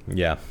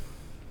 Yeah.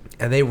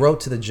 And they wrote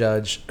to the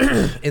judge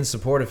in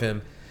support of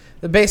him.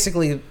 They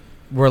basically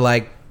were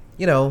like,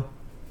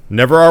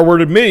 never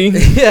R-worded me.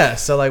 Yeah.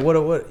 So like, what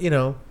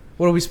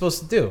are we supposed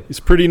to do?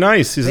 He's pretty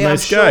nice. He's a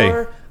nice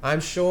guy.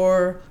 I'm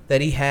sure that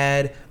he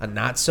had a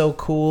not so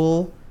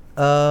cool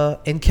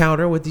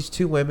encounter with these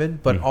 2 women,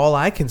 but all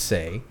I can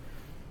say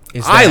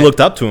is that, I looked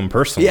up to him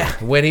personally. Yeah,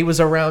 when he was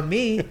around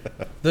me,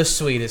 the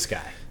sweetest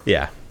guy.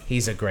 Yeah.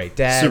 He's a great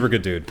dad. Super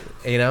good dude.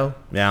 Yeah.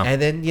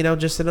 And then,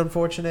 just an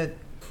unfortunate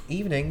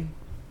evening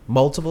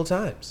multiple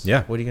times.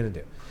 Yeah. What are you going to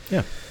do?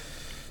 Yeah.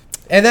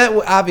 And that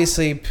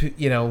obviously,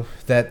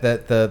 that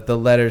the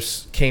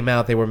letters came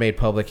out, they were made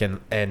public,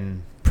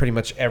 and pretty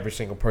much every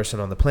single person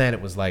on the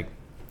planet was like,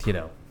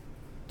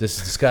 this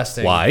is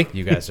disgusting. Why?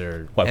 You guys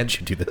are... Why would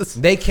you do this?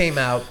 They came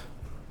out,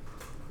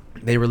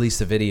 they released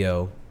a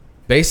video,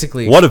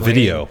 basically... What a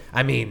video.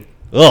 I mean...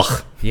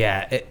 Ugh.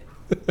 Yeah.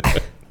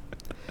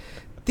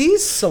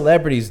 These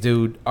celebrities,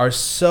 dude, are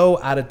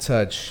so out of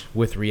touch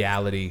with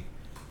reality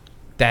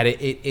that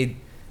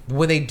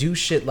when they do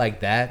shit like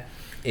that,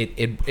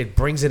 it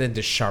brings it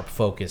into sharp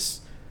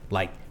focus.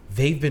 Like,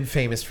 they've been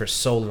famous for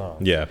so long.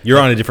 Yeah, you're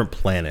on a different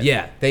planet.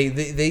 Yeah,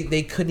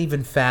 they couldn't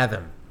even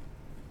fathom,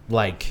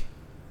 like,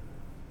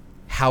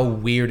 how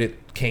weird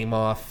it came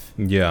off.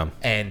 Yeah.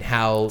 And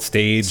how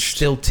Staged.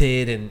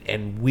 stilted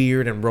and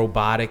weird and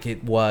robotic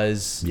it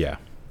was. Yeah.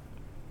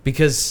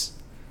 Because,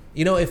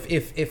 you know,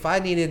 if I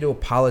needed to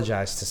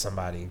apologize to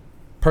somebody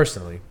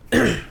personally,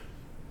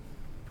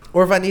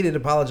 or if I needed to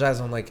apologize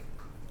on, like,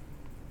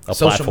 A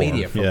social platform.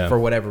 media for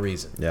whatever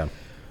reason, Yeah.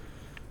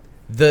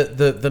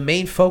 the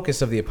main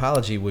focus of the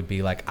apology would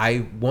be, like,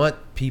 I want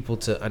people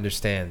to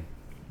understand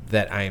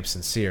that I am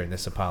sincere in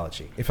this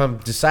apology. If I'm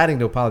deciding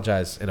to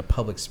apologize in a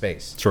public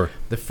space, Sure.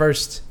 the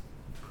first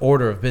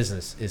order of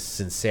business is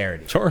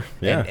sincerity. Sure.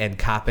 Yeah. And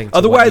copping to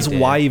Otherwise, what you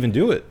did. why even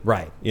do it?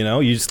 Right. You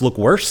know, you just look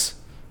worse,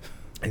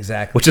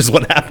 Exactly. which is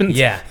what happened.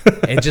 Yeah.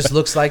 It just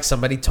looks like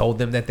somebody told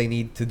them that they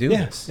need to do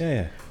this.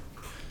 Yeah.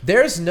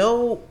 There's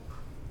no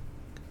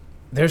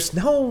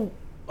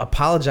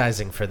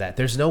apologizing for that.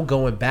 There's no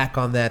going back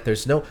on that.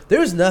 There's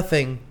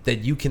nothing that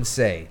you can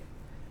say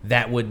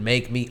that would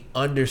make me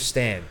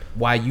understand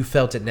why you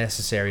felt it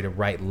necessary to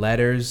write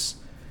letters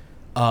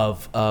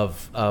of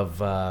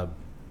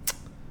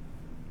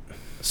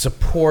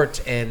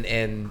support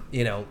and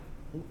you know,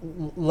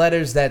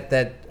 letters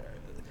that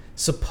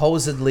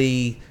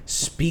supposedly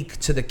speak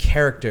to the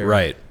character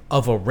Right.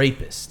 of a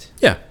rapist.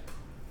 Yeah.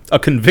 A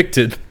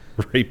convicted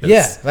rapist.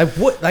 Yeah, like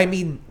what? I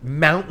mean,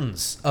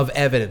 mountains of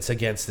evidence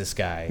against this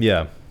guy.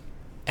 Yeah.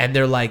 And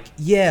they're like,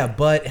 yeah,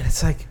 but, and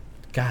it's like,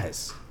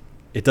 guys,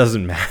 It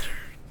doesn't matter.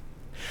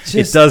 just,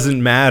 It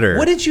doesn't matter.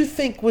 What did you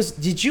think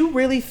did you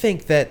really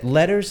think that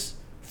letters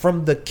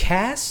from the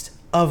cast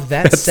of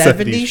that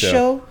 70s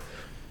show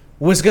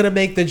was going to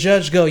make the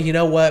judge go, you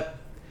know what?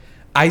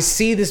 I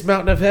see this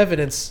mountain of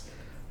evidence,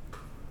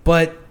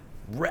 but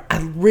I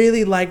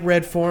really like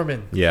Red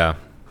Foreman. Yeah.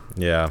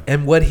 Yeah.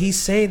 And what he's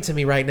saying to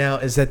me right now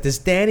is that this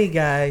Danny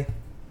guy,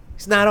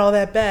 he's not all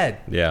that bad.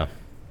 Yeah.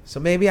 So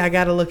maybe I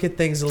got to look at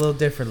things a little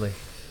differently.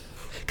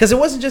 Because it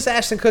wasn't just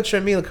Ashton Kutcher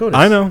and Mila Kunis.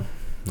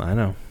 I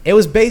know. It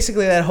was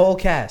basically that whole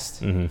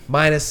cast, Mm-hmm.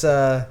 minus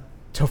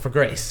Topher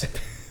Grace.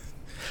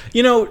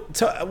 You know,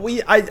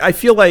 I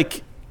feel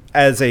like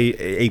as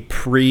a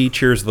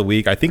pre-Cheers of the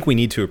Week, I think we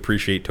need to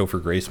appreciate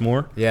Topher Grace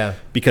more. Yeah.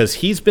 Because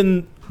he's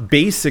been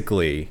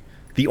basically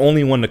the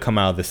only one to come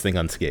out of this thing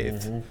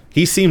unscathed. Mm-hmm.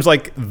 He seems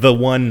like the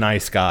one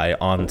nice guy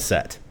on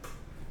set.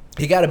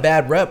 He got a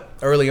bad rep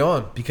early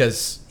on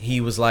because he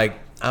was like,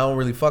 I don't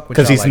really fuck with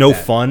y'all Because he's like no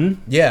that.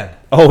 fun? Yeah,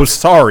 Oh,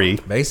 sorry.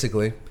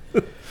 basically.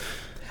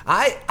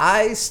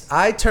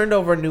 I turned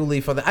over a new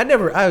leaf on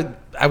that.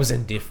 I was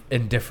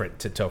indifferent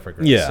to Topher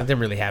Grace. Yeah. I didn't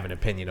really have an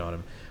opinion on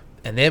him.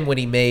 And then when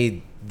he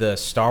made the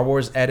Star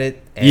Wars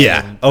edit, and,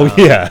 Yeah. Oh,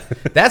 yeah.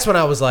 that's when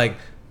I was like,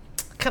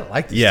 I kind of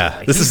like this. Yeah, dude.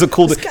 Like, this is a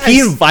cool. this He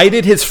guy's-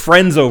 invited his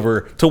friends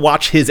over to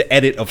watch his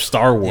edit of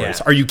Star Wars.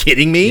 Yeah. Are you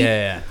kidding me?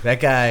 Yeah, that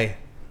guy.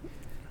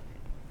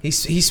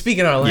 He's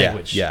speaking our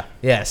language. yeah.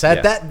 yeah. So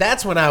Yeah.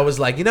 that's when I was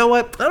like, you know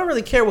what? I don't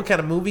really care what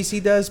kind of movies he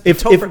does. But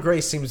If- Topher if-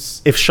 Grace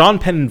seems If Sean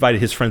Penn invited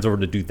his friends over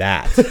to do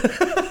that,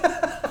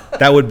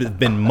 that would have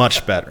been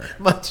much better.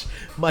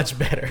 much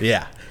better.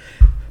 Yeah.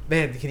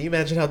 Man, can you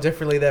imagine how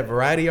differently that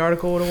Variety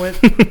article would have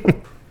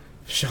went?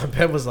 Sean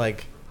Penn was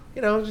like,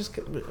 you know, just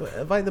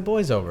invite the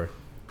boys over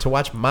to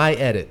watch my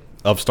edit.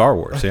 Of Star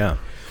Wars, yeah.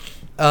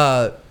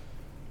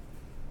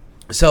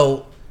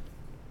 So,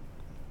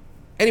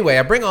 anyway,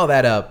 I bring all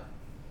that up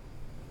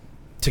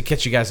to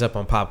catch you guys up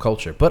on pop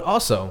culture, but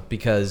also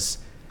because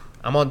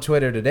I'm on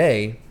Twitter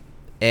today,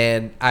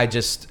 and I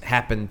just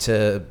happened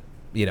to,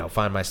 you know,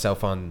 find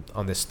myself on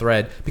this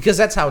thread because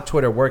that's how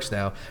Twitter works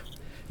now.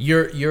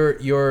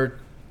 Your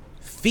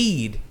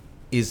feed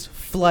is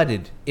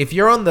flooded. If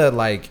you're on the,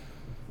 like,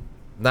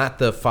 not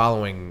the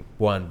following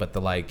one, but the,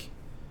 like,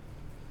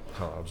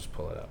 hold on, I'll just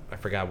pull it up. I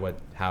forgot what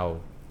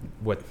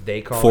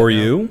they call For it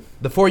now. You?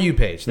 The For You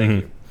page.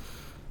 Thank you.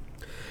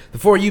 The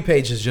For You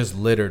page is just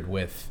littered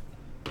with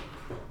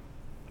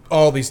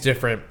all these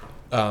different,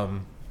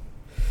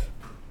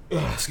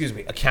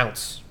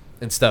 accounts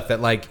and stuff that,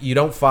 like, you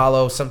don't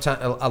follow. Sometimes,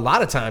 a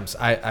lot of times,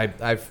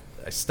 I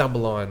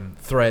stumble on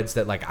threads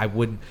that, like, I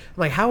wouldn't. I'm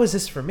like, how is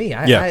this for me?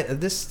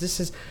 This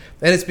is,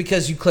 and it's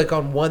because you click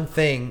on one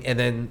thing and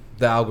then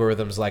the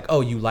algorithm's like,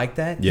 oh, you like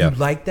that? Yeah. You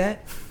like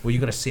that? Well, you're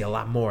gonna see a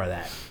lot more of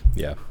that.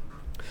 Yeah.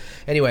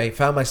 Anyway,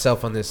 found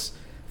myself on this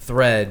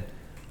thread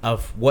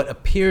of what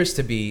appears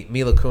to be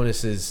Mila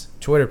Kunis's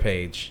Twitter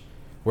page,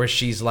 where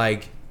she's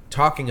like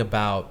talking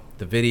about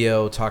the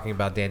video, talking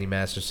about Danny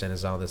Masterson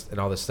and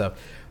all this stuff,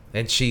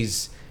 and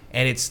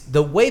it's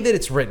the way that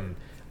it's written.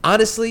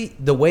 Honestly,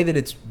 the way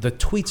that the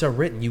tweets are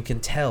written, you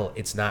can tell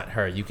it's not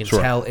her. You can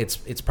tell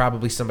it's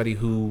probably somebody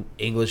who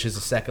English is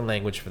a second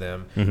language for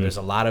them. Mm-hmm. There's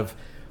a lot of,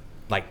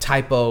 like,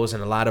 typos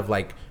and a lot of,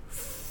 like,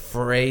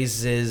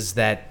 phrases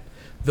that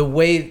the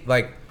way,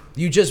 like,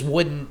 you just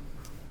wouldn't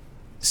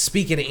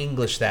speak in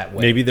English that way.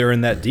 Maybe they're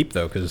in that deep,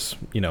 though, because,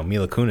 you know,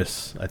 Mila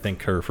Kunis, I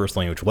think her first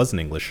language wasn't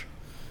English.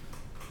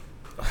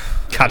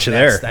 Gotcha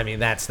there. I mean,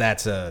 that's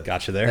a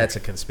Gotcha there. That's a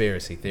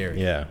conspiracy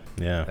theory. Yeah.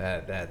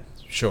 Yeah. That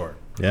sure.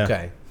 Yeah.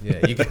 Okay.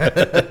 Yeah. You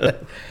got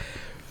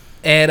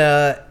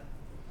and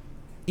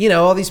you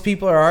know, all these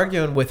people are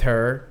arguing with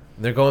her.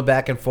 They're going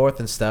back and forth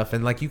and stuff,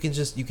 and like you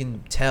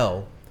can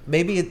tell.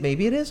 Maybe it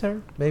is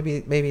her. Maybe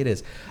it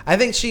is. I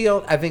think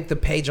the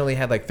page only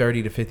had like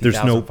 30 to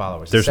 50,000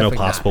 followers. There's It's no definitely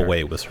not possible her. way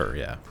it was her.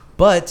 Yeah.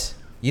 But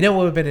you know what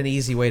would have been an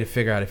easy way to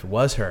figure out if it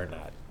was her or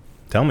not?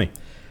 Tell me.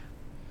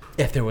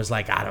 If there was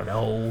like, I don't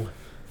know,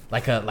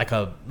 like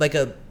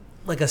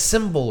a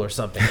symbol or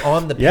something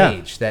on the Yeah.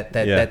 page that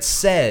Yeah.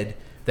 said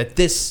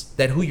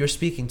that who you're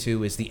speaking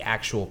to is the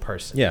actual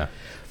person. Yeah.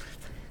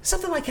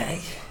 Something like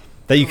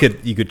That you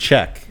could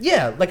check.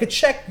 like a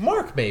check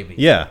mark maybe.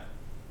 Yeah.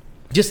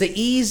 Just an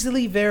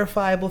easily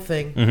verifiable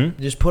thing.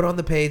 Mm-hmm. Just put on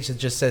the page that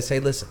just says,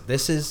 "Hey, listen,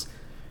 this is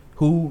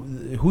who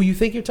you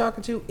think you're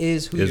talking to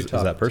is who you're Is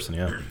talking that person?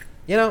 Yeah. to."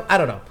 You know, I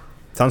don't know.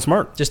 Sounds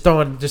smart. Just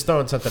throwing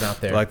something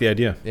out there. I like the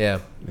idea. Yeah.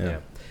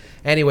 Yeah.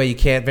 Anyway, you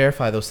can't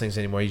verify those things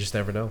anymore. You just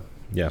never know.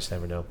 Yeah. You just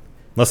never know.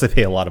 Unless they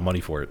pay a lot of money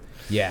for it.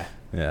 Yeah.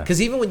 Yeah.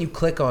 Because even when you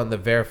click on the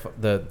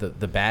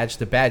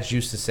badge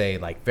used to say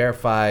like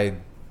verified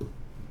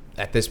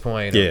at this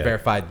point, Yeah. or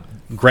verified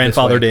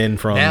Grandfathered this way. in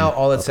from. Now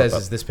all it up, says up,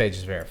 up. is this page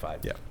is verified.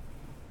 Yeah.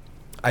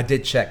 I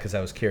did check because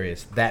I was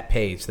curious. That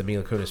page, the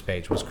Mila Kunis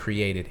page, was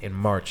created in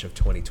March of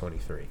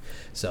 2023.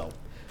 So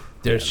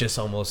there's just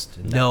almost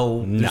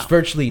there's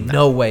virtually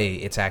no way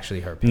it's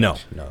actually her page. No,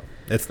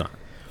 it's not.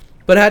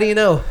 But how do you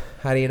know?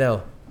 How do you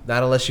know?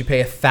 Not unless you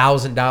pay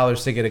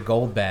 $1,000 to get a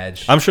gold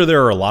badge. I'm sure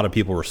there are a lot of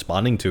people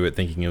responding to it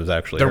thinking it was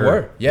actually There her.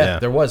 were, yeah,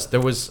 there was.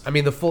 I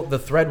mean, the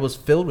thread was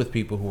filled with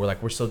people who were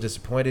like, "We're so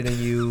disappointed in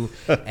you,"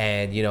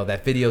 and you know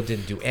that video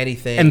didn't do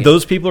anything. And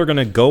those people are going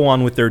to go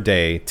on with their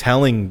day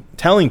telling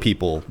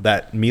people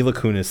that Mila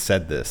Kunis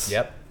said this.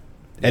 Yep.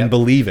 And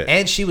believe it.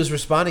 And she was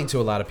responding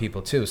to a lot of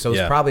people too. So it's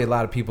Yeah. probably a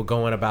lot of people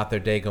going about their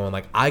day going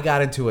like, "I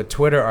got into a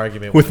Twitter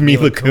argument with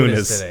Mila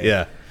Kunis. today."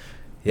 Yeah.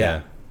 Yeah.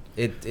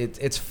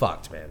 It's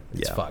fucked, man.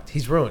 It's Yeah. fucked.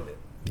 He's ruined it.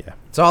 Yeah.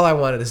 That's all I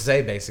wanted to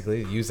say,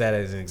 basically. Use that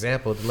as an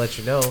example to let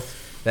you know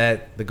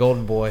that the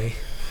golden boy,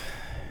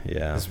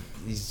 Yeah.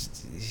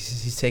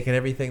 he's taking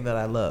everything that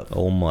I love.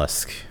 Old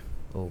Musk.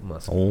 Old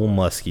Musk. Old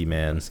Musky,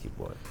 man. Musky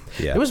boy.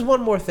 Yeah. There was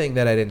one more thing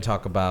that I didn't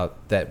talk about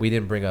that we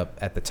didn't bring up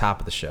at the top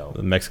of the show.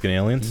 The Mexican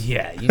aliens?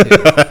 Yeah, you did.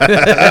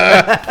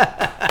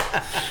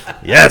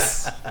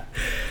 Yes.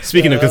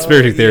 Speaking of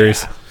conspiracy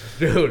theories.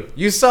 Dude,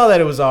 you saw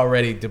that it was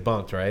already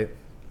debunked, right?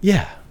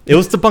 Yeah. It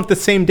was debunked the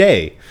same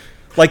day.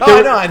 Like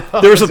Oh, I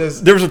know. There was It's a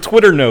just- there was a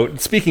Twitter note.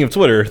 Speaking of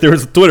Twitter, there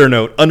was a Twitter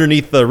note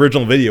underneath the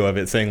original video of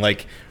it saying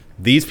like,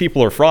 these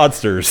people are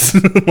fraudsters.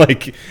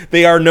 Like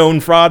they are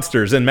known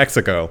fraudsters in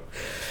Mexico.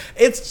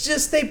 It's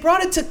just they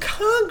brought it to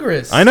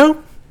Congress. I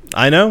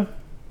know.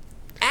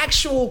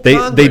 Actual They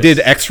Congress. did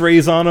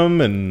X-rays on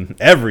them and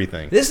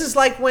everything. This is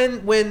like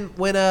when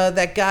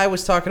that guy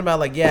was talking about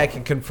like, yeah, I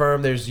can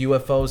confirm there's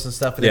UFOs and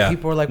stuff, and then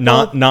people were like,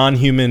 well,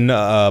 non-human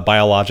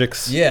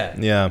biologics. yeah,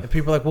 Yeah. And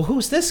people are like, well,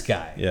 who's this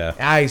guy?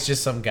 Yeah. He's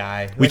just some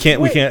guy. We Like, can't.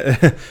 We wait.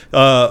 can't.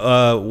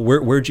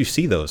 Where'd you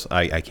see those?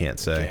 I can't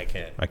say.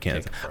 I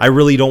can't confirm. I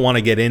really don't want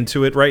to get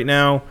into it right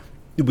now.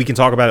 We can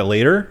talk about it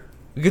later.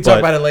 We can talk but,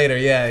 about it later.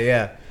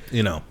 Yeah.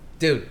 You know.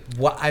 Dude,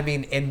 what I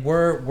mean, and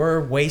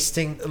we're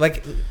wasting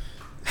like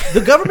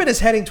the government is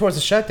heading towards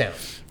a shutdown,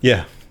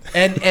 Yeah.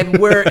 and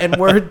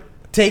we're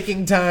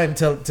taking time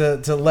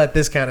to let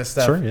this kind of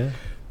stuff. Sure. Yeah.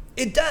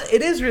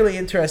 It is really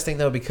interesting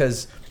though,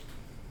 because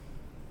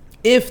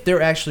if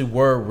there actually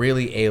were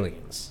really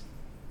aliens,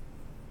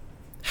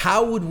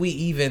 how would we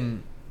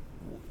even?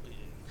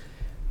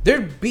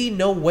 There'd be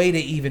no way to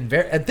even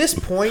at this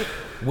point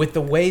with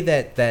the way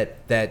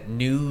that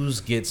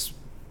news gets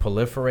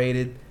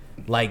proliferated,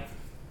 like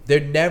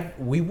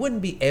we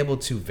wouldn't be able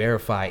to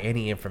verify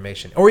any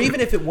information, or even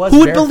if it was. Who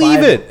would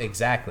believe verifiable- it?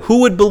 Exactly. Who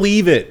would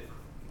believe it?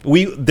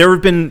 There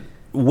have been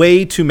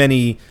way too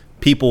many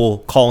people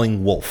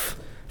calling wolf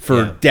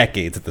for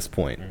decades at this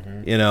point.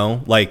 Mm-hmm. You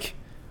know, like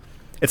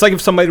it's like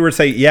if somebody were to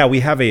say, "Yeah,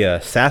 we have a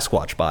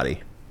Sasquatch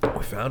body."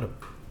 We found him.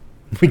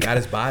 We got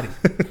his body.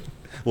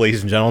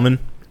 Ladies and gentlemen,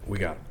 We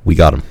got him. we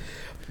got him.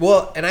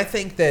 Well, and I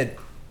think that,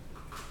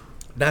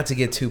 not to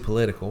get too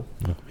political,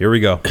 Here we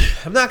go.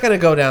 I'm not going to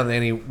go down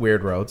any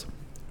weird roads.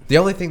 The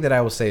only thing that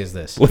I will say is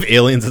this. With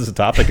aliens as a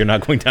topic, you're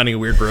not going down any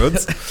weird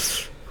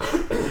roads.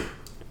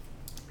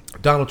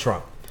 Donald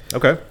Trump.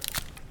 Okay,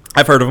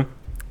 I've heard of him.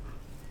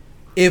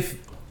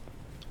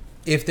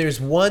 If there's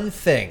one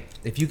thing,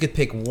 if you could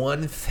pick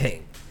one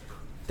thing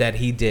that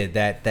he did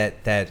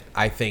that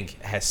I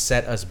think has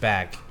set us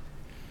back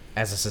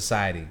as a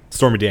society.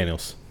 Stormy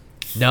Daniels.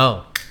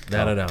 No.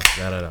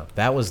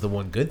 That was the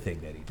one good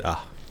thing that he did.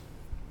 Ah,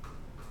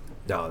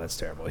 No, that's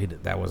terrible.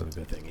 That wasn't a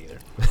good thing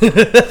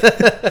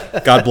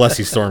either. God bless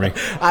you, Stormy.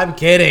 I'm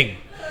kidding.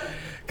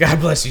 God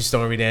bless you,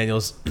 Stormy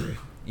Daniels.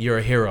 You're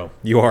a hero.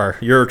 You're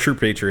a true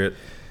patriot.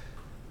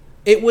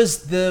 It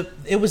was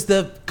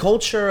the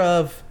culture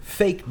of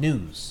fake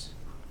news.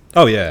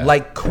 Oh yeah,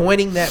 Like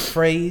coining that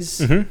phrase.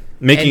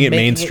 making and it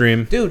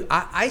mainstream. Dude,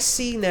 I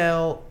see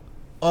now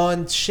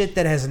on shit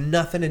that has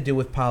nothing to do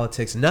with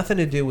politics, nothing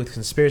to do with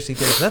conspiracy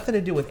theories, nothing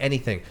to do with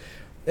anything.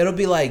 It'll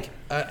be like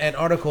an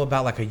article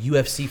about like a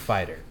UFC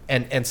fighter,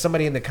 and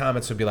somebody in the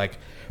comments would be like,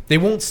 they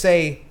won't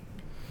say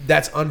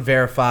that's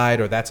unverified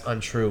or that's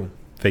untrue.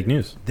 Fake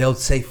news. They'll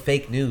say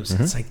fake news.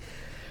 It's like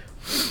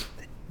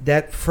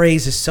that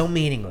phrase is so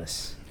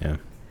meaningless. Yeah.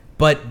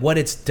 But what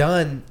it's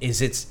done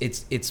is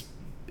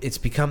it's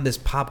become this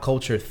pop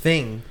culture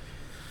thing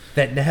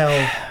that now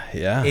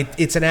Yeah.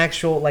 it's an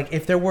actual, like,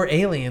 if there were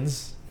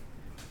aliens,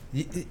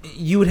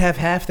 you would have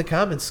half the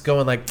comments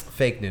going like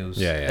fake news.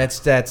 Yeah.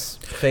 That's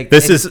fake.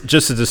 This is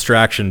just a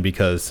distraction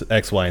because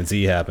X, Y, and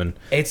Z happened.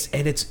 It's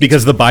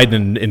Because of the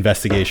Biden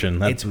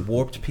investigation. it's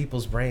warped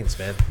people's brains,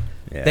 man.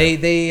 Yeah.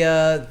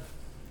 They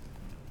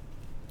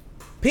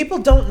people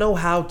don't know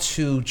how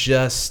to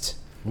just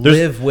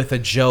live with a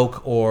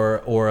joke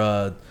or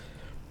a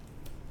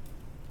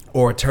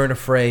turn of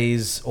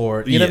phrase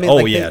or you know what I mean? Oh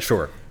Like yeah, they-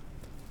 sure.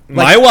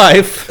 My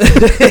wife.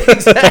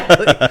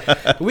 Exactly.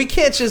 We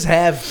can't just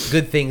have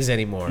good things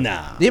anymore.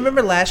 Nah. Do you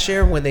remember last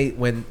year when they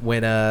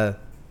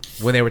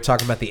were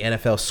talking about the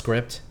NFL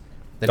script?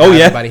 That Oh now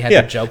yeah. everybody had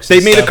yeah. their jokes. They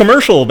and made stuff? a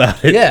commercial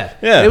about it. Yeah,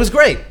 Yeah. It was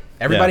great.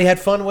 Everybody Yeah. had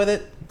fun with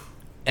it,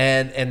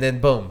 and then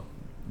boom,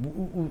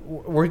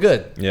 we're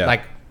good. Yeah.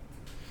 Like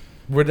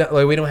we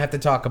don't have to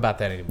talk about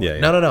that anymore. Yeah,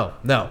 yeah.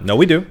 No. No,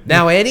 we do.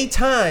 Now,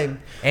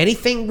 anytime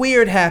anything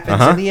weird happens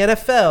Uh-huh. in the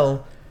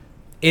NFL,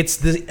 it's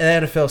the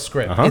NFL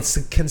script. Uh-huh. It's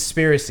a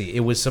conspiracy. It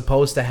was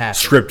supposed to happen.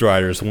 Script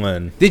writers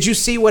win. Did you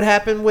see what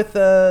happened with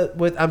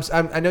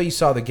I know you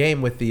saw the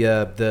game with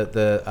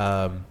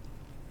the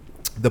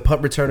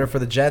punt returner for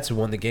the Jets who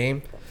won the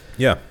game.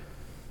 Yeah.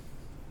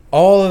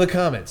 All of the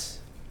comments,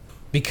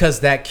 because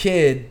that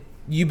kid,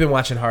 you've been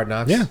watching Hard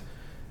Knocks. Yeah.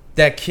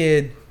 That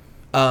kid,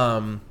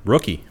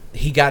 Rookie.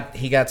 he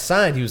got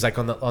signed. He was like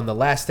on the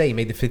last day. He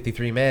made the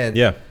 53 man.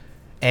 Yeah.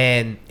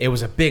 And it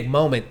was a big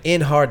moment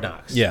in Hard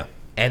Knocks. Yeah.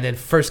 And then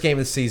first game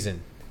of the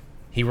season,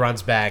 he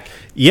runs back.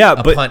 Yeah,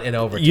 a but punt in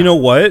overtime. you know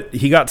what?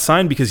 He got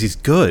signed because he's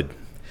good.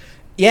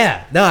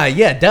 Yeah.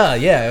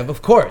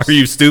 Of course. Are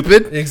you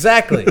stupid?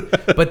 Exactly.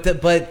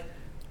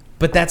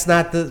 But that's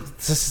not the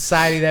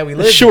society that we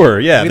live in. Sure,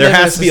 yeah. We There live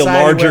in has to be a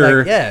society where, larger.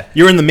 like, yeah.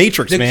 You're in the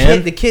Matrix,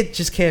 man. The kid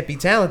just can't be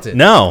talented.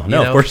 No, You of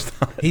know? course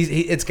not.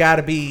 It's got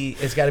to be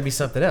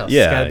something else.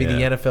 Yeah, it's got to be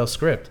yeah. the NFL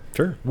script.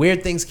 Sure.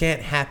 Weird things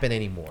can't happen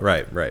anymore.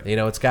 Right. You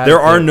know, it's got. There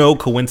are no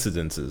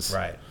coincidences.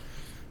 Right.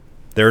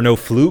 There are no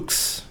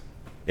flukes.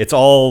 It's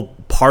all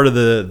part of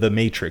the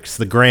Matrix,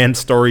 the grand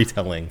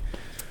storytelling,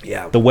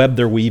 Yeah. the web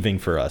they're weaving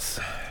for us.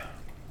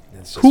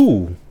 It's just-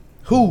 Who?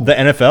 The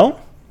NFL?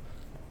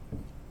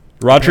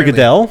 Roger Apparently.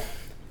 Goodell?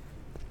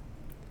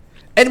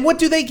 And what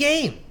do they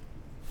gain?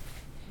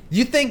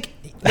 You think?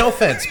 No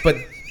offense, but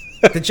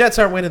the Jets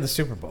aren't winning the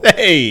Super Bowl.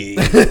 Hey,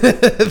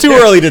 too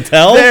early to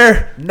tell.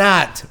 They're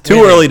not Too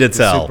winning early to the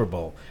tell. Super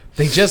Bowl.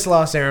 They just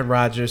lost Aaron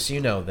Rodgers. You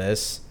know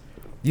this.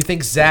 You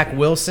think Zach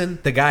Wilson,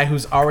 the guy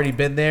who's already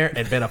been there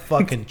and been a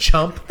fucking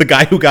chump, The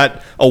guy who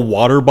got a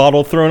water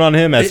bottle thrown on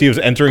him as he was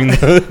entering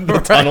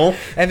the tunnel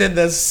and then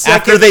the second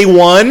after they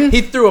won?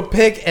 he threw a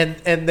pick and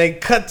they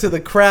cut to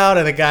the crowd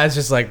and the guy's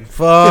just like,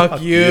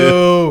 "Fuck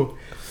you."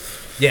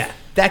 Yeah,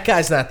 that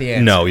guy's not the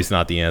answer. No, he's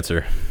not the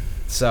answer.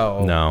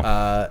 So,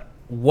 No.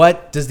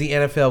 What does the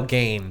NFL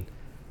gain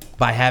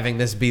by having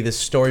this be the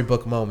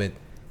storybook moment,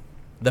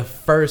 the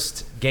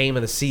first game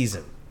of the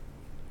season?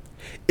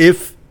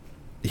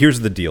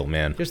 Here's the deal,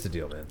 man. Here's the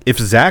deal, man. If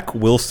Zach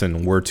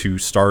Wilson were to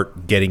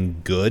start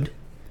getting good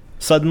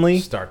suddenly,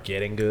 Start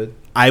getting good.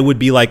 I would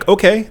be like,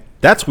 okay,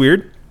 that's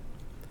weird.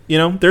 You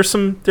know, there's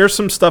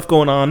some stuff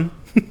going on,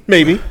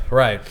 maybe.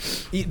 Right.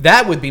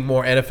 That would be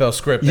more NFL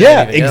script than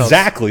Yeah, anything else.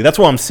 exactly. That's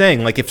what I'm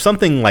saying. Like, if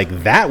something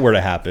like that were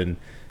to happen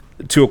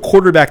to a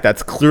quarterback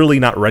that's clearly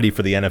not ready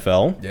for the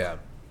NFL, Yeah.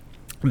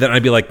 then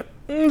I'd be like,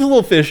 it's a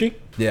little fishy.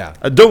 Yeah.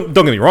 Don't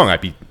get me wrong.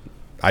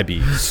 I'd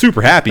be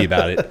super happy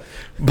about it,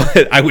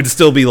 but I would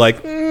still be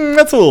like,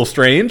 that's a little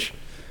strange.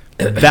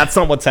 That's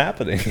not what's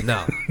happening.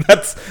 No.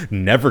 That's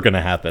never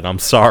gonna happen. I'm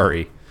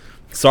sorry.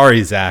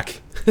 Sorry,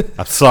 Zach.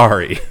 I'm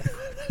sorry.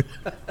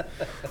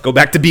 Go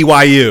back to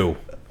BYU.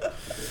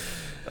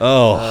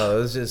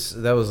 Oh,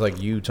 That was like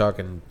you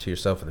talking to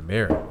yourself in the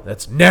mirror.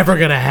 That's never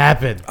gonna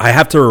happen. I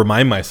have to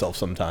remind myself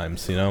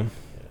sometimes, you know.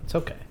 It's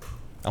okay.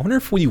 I wonder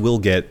if we will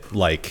get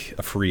like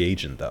a free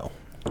agent though.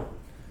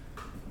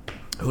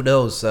 Who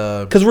knows?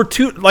 Because we're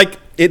too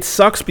it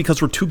sucks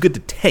because we're too good to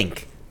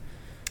tank.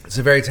 It's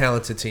a very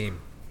talented team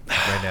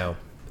right now,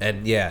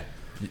 and yeah,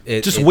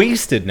 Just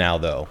wasted now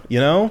though, you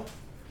know.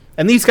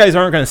 And these guys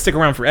aren't going to stick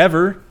around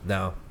forever.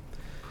 No.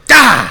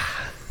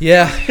 Ah!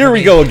 Yeah. Here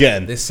we go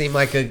again. This seemed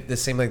like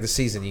the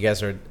season. You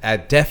guys are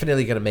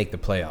definitely going to make the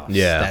playoffs.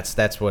 Yeah.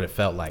 that's what it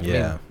felt like. I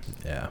mean,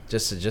 Yeah.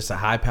 just a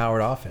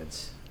high-powered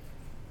offense.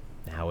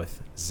 Now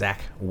with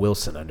Zach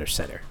Wilson under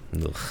center.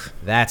 Ugh.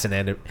 That's an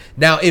end.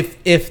 Now,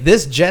 if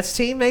this Jets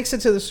team makes it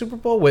to the Super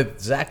Bowl with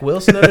Zach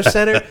Wilson under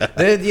center,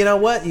 then you know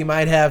what? You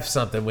might have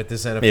something with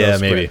this NFL Yeah,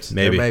 script.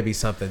 maybe. There may be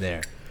something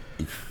there.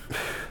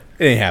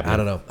 It ain't happening. I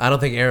don't know. I don't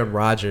think Aaron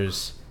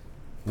Rodgers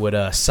would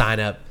sign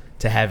up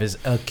to have his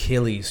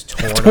Achilles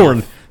Torn.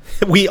 off.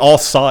 We all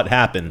saw it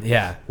happen.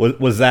 Yeah.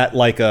 Was that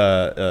like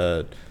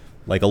a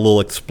little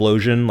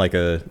explosion, like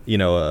a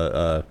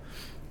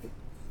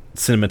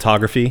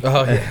cinematography?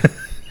 Oh yeah.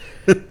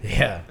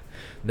 Yeah.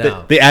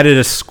 No. They added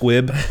a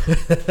squib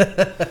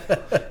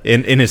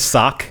in his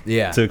sock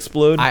Yeah. to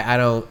explode. I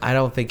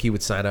don't think he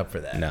would sign up for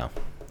that. No.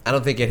 I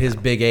don't think at his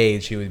big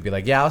age he would be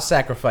like, yeah, I'll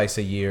sacrifice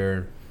a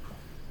year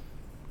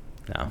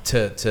No.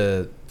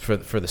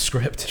 for the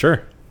script.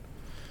 Sure.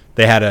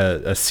 They had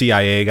a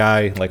CIA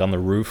guy like on the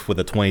roof with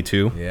a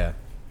 22. Yeah.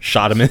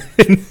 Shot him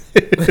in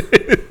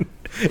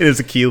his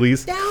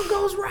Achilles. Down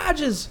goes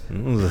Rogers.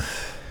 Ugh,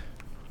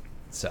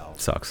 So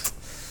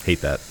sucks. Hate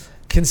that.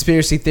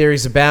 conspiracy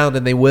theories abound,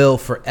 and they will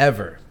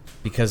forever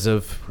because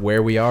of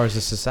where we are as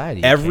a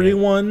society. You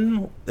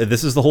Everyone,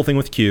 this is the whole thing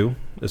with Q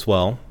as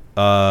well.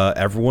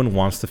 Everyone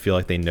wants to feel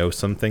like they know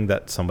something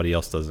that somebody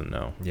else doesn't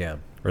know, can't. Yeah.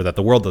 or that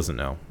the world doesn't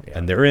know, Yeah.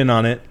 and they're in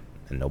on it,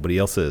 and nobody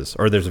else is.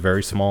 Or there's a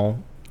very small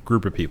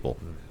group of people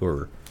who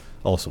are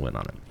also in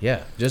on it.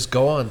 Yeah. Just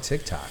go on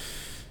TikTok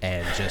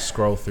and just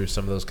scroll through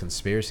some of those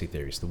conspiracy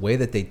theories. The way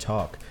that they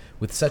talk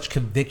with such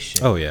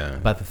conviction Oh, yeah.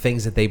 about the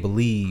things that they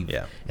believe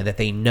Yeah. and that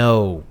they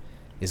know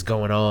is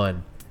going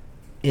on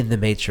in the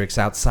Matrix,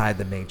 outside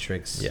the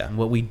Matrix, Yeah. and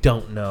what we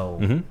don't know.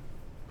 Mhm.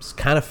 It's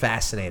kind of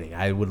fascinating.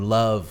 I would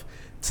love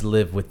to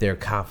live with their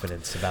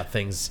confidence about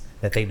things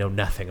that they know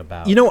nothing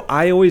about. You know,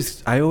 I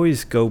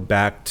always go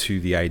back to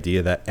the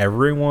idea that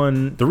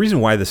everyone. The reason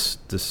why this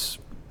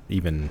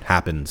even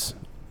happens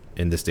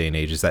in this day and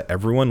age is that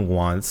everyone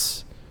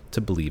wants to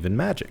believe in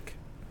magic.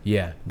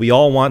 Yeah. We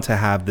all want to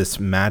have this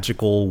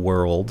magical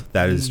world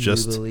that is You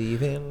just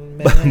believe in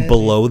magic?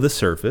 below the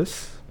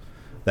surface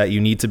that you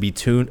need to be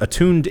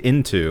attuned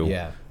into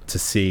Yeah. to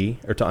see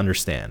or to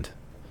understand.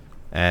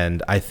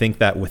 And I think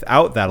that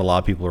without that, a lot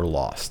of people are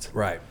lost.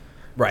 Right.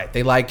 Right.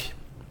 They like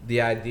the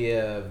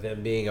idea of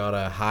them being on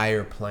a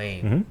higher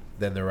plane Mm-hmm.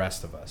 than the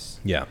rest of us,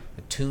 Yeah.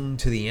 attuned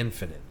to the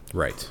infinite.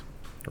 Right.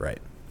 Right.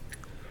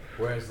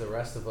 Whereas the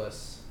rest of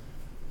us.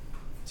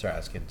 Sorry, I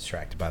was getting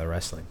distracted by the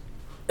wrestling.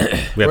 We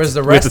have Whereas to,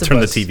 the we have rest to of turn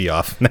the us TV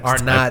off. next Are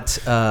time. not.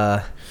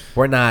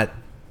 We're not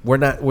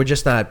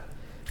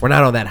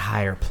on that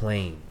higher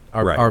plane.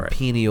 Our Right.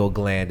 pineal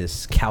gland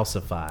is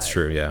calcified. It's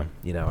true, yeah.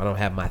 You know, I don't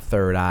have my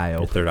third eye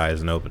Your open. third eye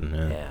isn't open.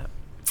 Yeah. Yeah.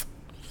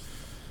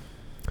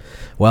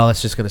 Well,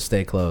 it's just going to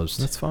stay closed.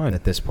 That's fine.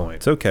 at this point.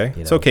 It's okay.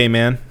 You It's know. okay,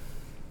 man.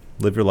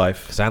 Live your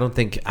life. Because I don't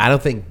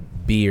think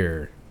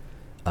beer.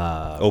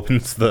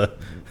 Opens the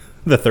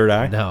third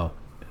eye. No,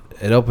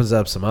 it opens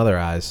up some other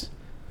eyes.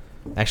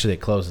 Actually,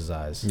 it closes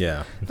eyes.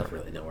 Yeah. I don't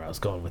really know where I was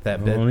going with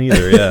that I bit. don't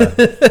either, yeah.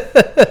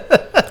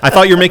 I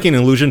thought you were making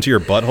an allusion to your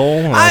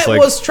butthole. And I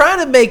like, was trying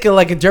to make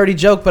a dirty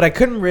joke, but I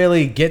couldn't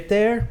really get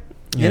there.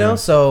 You Yeah. know,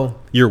 so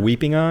your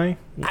weeping eye?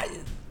 yeah, Is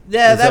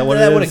that that what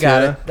it would have is?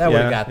 got Yeah. it. That would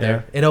Yeah, have got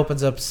there. It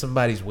opens up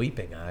somebody's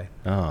weeping eye.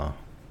 Oh.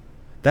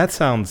 That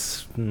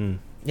sounds...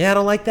 Yeah, I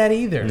don't like that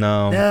either.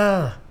 No.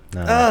 No.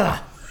 No.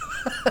 Ah.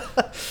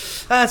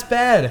 That's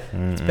bad.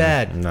 It's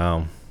bad.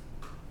 No.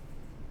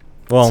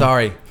 Well,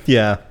 Sorry.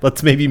 Yeah,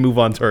 let's maybe move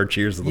on to our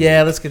cheers of the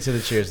Yeah, week. let's get to the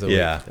cheers of the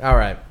Yeah. week. All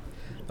right.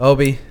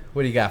 Obi,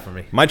 what do you got for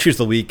me? My cheers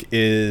of the week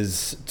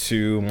is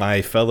to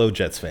my fellow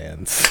Jets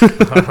fans.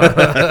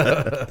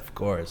 Of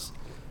course.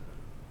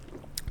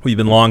 We've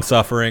been long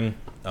suffering,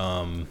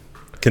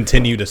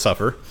 continue to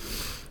suffer,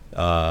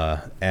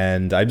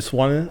 and I just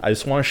want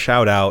to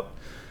shout out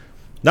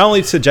not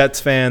only to Jets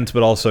fans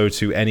but also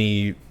to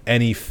any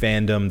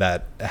fandom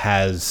that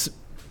has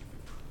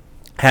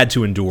had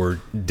to endure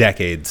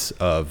decades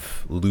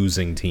of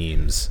losing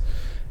teams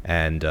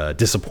and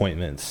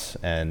disappointments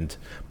and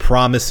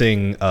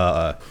promising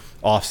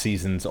off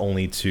seasons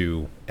only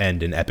to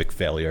end in epic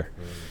failure.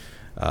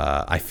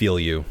 I feel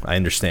you. I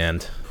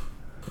understand,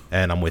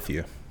 and I'm with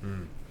you.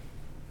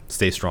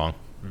 Stay strong.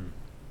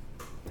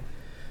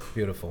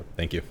 Beautiful.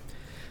 Thank you.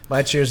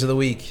 My cheers of the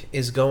week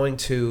is going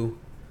to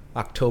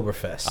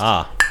Oktoberfest.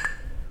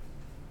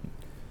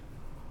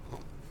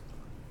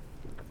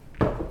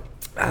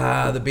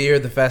 The beer,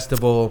 the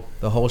festival,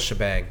 the whole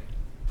shebang.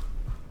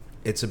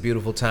 It's a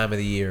beautiful time of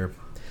the year.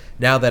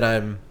 Now that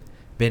I'm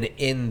been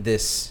in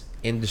this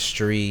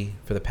industry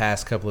for the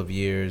past couple of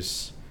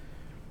years,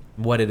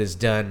 what it has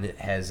done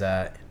has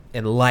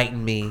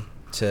enlightened me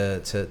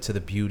to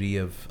the beauty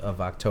of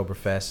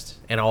Oktoberfest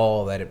and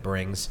all that it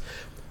brings.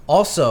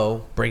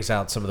 Also brings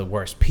out some of the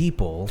worst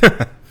people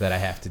that I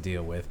have to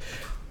deal with.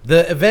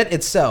 The event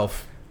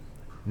itself,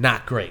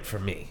 not great for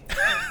me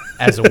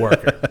as a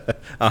worker.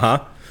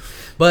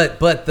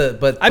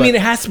 But I mean,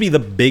 it has to be the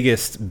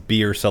biggest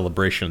beer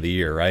celebration of the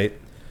year, right?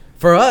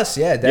 for us,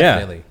 yeah,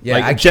 definitely. Yeah,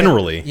 like I can't-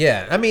 generally.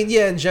 Yeah, I mean,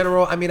 yeah, in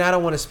general. I mean, I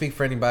don't want to speak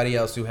for anybody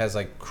else who has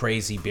like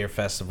crazy beer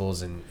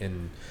festivals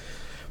in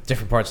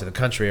different parts of the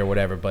country or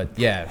whatever. But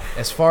yeah,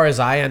 as far as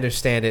I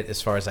understand it,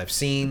 as far as I've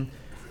seen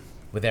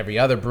with every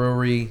other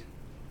brewery,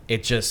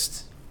 it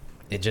just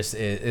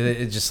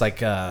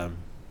like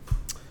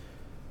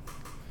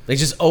It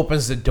just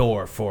opens the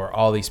door for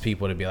all these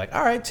people to be like,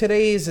 all right,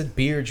 today is a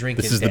beer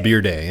drinking This is day. the beer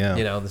day, yeah.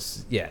 You know,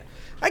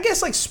 I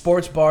guess like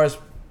sports bars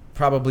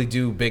probably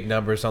do big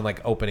numbers on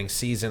like opening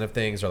season of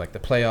things or like the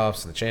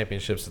playoffs and the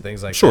championships and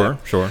things like that.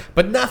 Sure.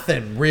 But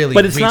nothing really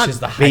But it's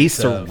reaches not the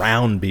based heights of,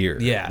 around beer.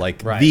 Yeah,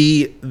 like right.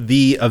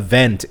 the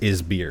event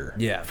is beer.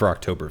 Yeah. For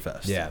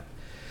Oktoberfest. Yeah.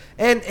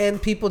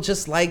 And people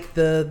just like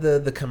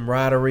the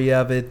camaraderie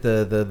of it,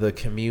 the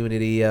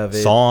community of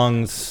it.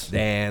 Songs.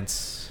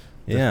 Dance.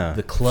 Yeah.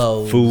 The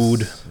clothes.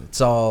 Food.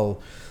 It's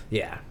all,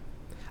 yeah.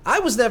 I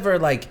was never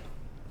like,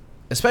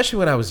 especially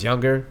when I was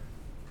younger,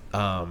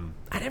 I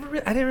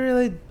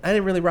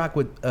didn't really rock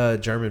with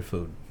German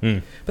food.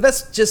 But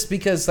that's just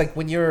because like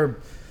when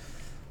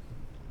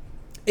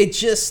it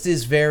just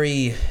is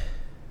very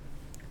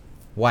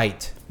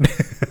white.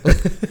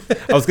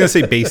 I was gonna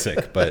say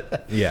basic,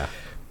 but yeah.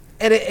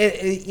 And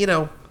it you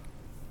know,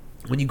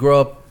 when you grow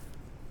up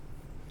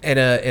in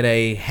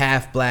a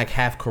half black,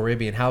 half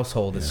Caribbean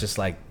household, it's just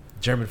like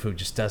German food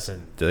just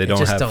doesn't. They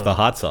don't have the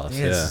hot sauce.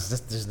 Yeah, it's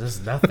just,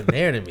 there's nothing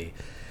there to me.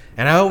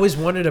 And I always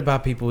wondered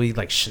about people who eat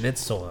like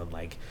schnitzel and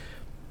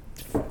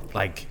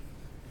like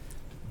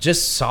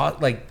just saw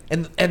like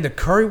and the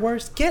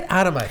currywurst. Get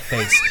out of my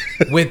face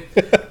with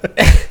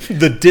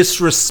The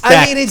disrespect.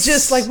 I mean, it's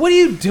just like, what are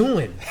you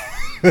doing?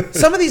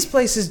 Some of these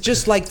places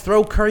just like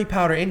throw curry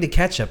powder into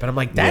ketchup, and I'm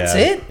like, that's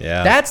Yeah, it?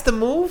 yeah. That's the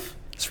move?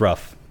 It's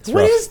rough.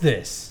 What is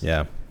this?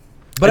 Yeah.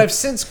 But I've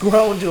since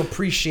grown to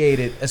appreciate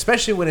it,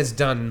 especially when it's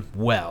done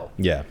well.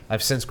 Yeah.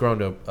 I've since grown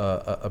to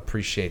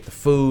appreciate the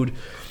food.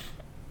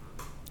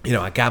 You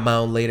know, I got my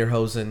own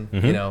lederhosen.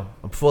 Mm-hmm. You know,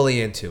 I'm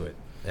fully into it,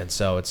 and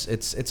so it's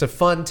a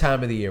fun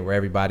time of the year where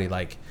everybody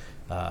like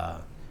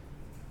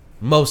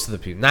most of the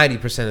people,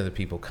 90% of the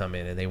people come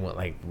in and they want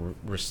like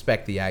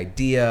respect the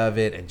idea of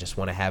it and just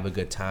want to have a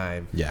good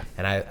time. Yeah.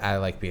 And I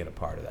like being a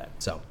part of that.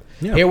 So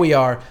Yeah. here we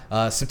are.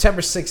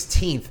 September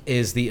 16th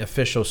is the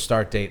official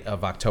start date of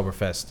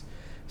Oktoberfest.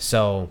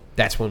 So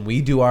that's when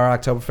we do our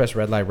Oktoberfest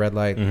Red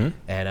Light,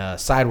 and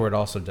Sideward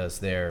also does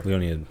their We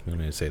don't need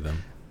to say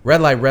them. Red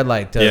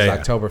Light does Yeah.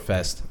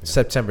 Oktoberfest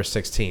September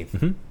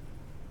 16th.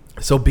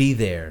 So be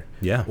there,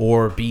 Yeah.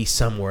 or be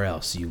somewhere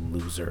else, you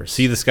losers.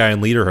 See this guy in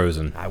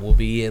Lederhosen. I will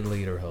be in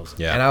Lederhosen,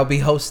 Yeah. and I'll be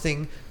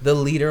hosting the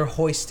leader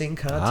hoisting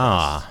contest.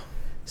 Ah.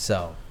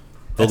 So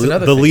The that's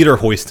another the thing. leader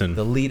hoisting.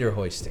 The leader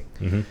hoisting.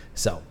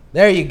 So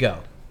there you go,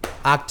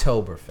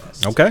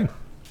 Oktoberfest. Okay.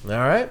 All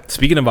right.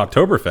 Speaking of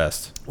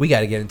Oktoberfest, We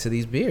got to get into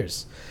these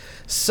beers.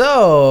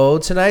 So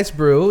tonight's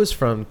brew is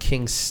from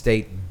King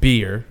State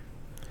Beer.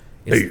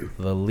 It's Beer.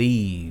 the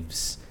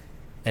Leaves,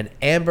 an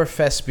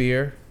Amberfest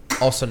beer,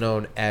 also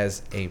known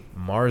as a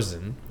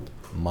Marzen.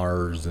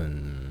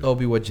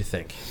 Obi, what'd you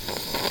think?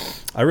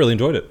 I really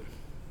enjoyed it,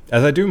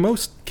 as I do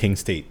most King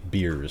State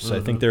beers. I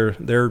think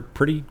they're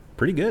pretty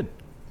good.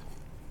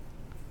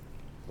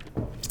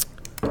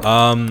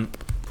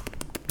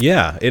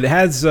 Yeah, it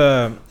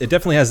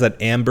definitely has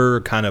that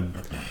amber kind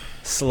of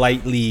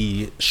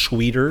slightly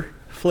sweeter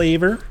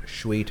flavor,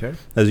 Sweeter.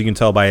 as you can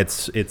tell by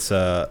its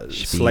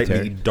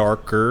slightly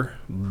darker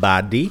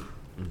body.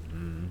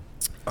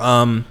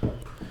 But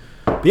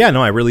yeah,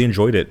 no, I really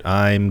enjoyed it.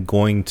 I'm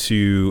going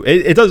to.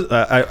 It does.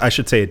 I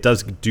should say it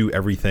does do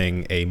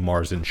everything a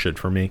Marzen should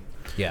for me.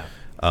 Yeah.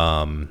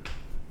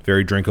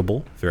 Very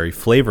drinkable, very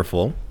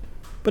flavorful,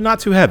 but not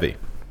too heavy.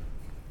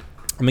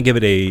 I'm gonna give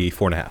it a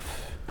 4.5.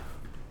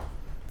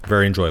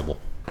 Very enjoyable.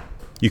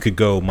 You could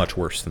go much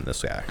worse than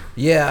this guy.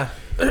 Yeah.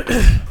 I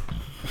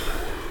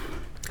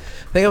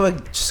think I'm going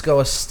to just go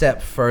a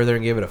step further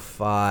and give it a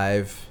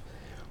 5.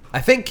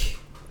 I think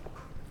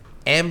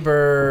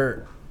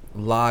amber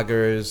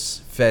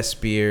lagers,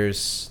 fest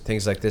beers,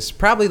 things like this,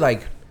 probably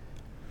like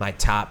my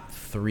top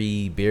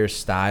 3 beer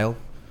style.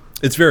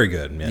 It's very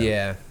good.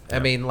 Yeah. I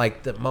mean,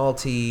 like the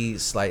malty,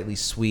 slightly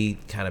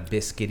sweet, kind of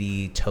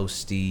biscuity,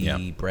 toasty, Yeah.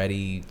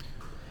 bready.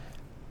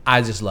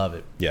 I just love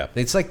it. Yeah.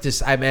 It's like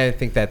this. I mean, I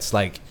think that's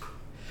like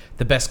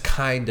the best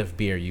kind of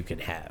beer you can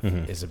have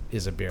Mm-hmm.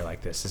 is a beer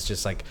like this. It's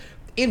just like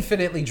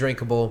infinitely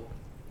drinkable.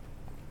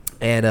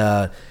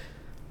 And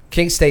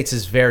King State's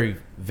is very,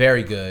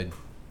 very good.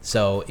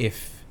 So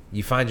if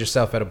you find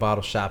yourself at a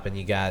bottle shop and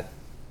you can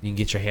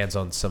get your hands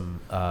on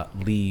some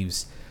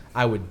Leaves,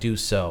 I would do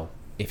so.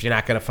 If you're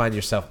not going to find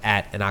yourself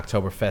at an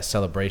Oktoberfest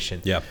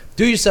celebration, Yeah.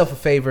 do yourself a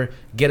favor,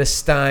 get a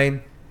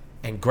Stein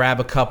and grab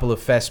a couple of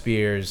fest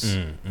beers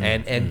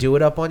and do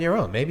it up on your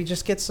own. Maybe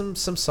just get some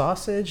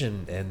sausage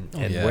and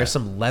yeah. wear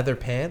some leather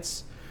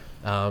pants.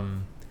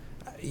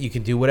 You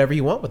can do whatever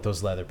you want with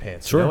those leather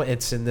pants. Sure. You know?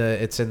 It's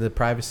in the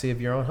privacy of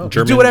your own home.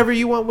 German- do whatever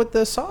you want with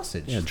the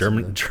sausage. Yeah, It's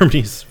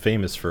Germany's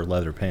famous for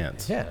leather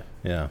pants. yeah.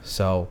 Yeah.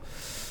 So,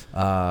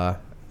 yeah,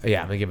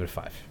 I'm gonna give it a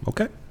 5.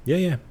 Okay.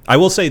 Yeah. I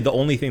will say the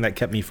only thing that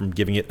kept me from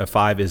giving it a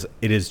 5 is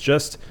it is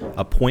just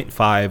a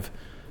 0.5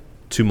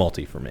 too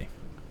malty for me.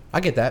 I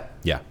get that.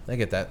 Yeah. I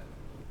get that.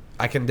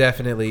 I can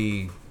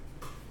definitely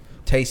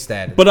taste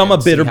that. But I'm a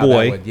and see bitter how that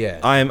boy. would- yeah.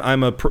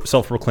 I'm a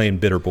self-proclaimed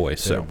bitter boy.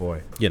 So Bitter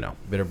boy. you know,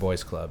 Bitter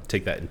Boys Club.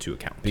 take that into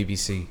account.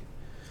 BBC.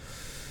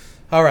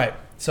 All right.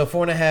 So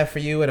 4.5 for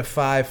you and a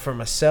 5 for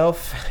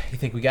myself. You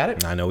think we got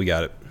it? I know we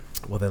got it.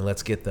 Well, then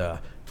let's get the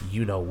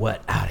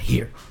you-know-what out of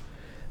here.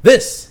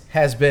 This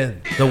has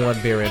been the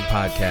One Beer In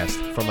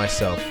podcast for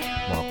myself,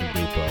 Marco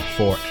Dupo,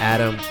 for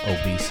Adam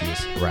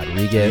Obesius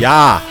Rodriguez.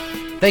 Yeah.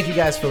 Thank you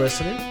guys for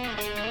listening.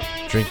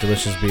 Drink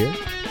delicious beer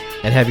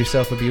and have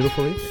yourself a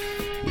beautiful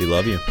evening. We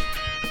love you.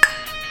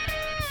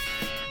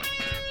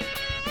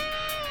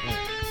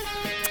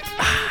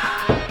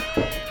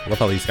 Love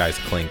how these guys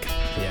clink.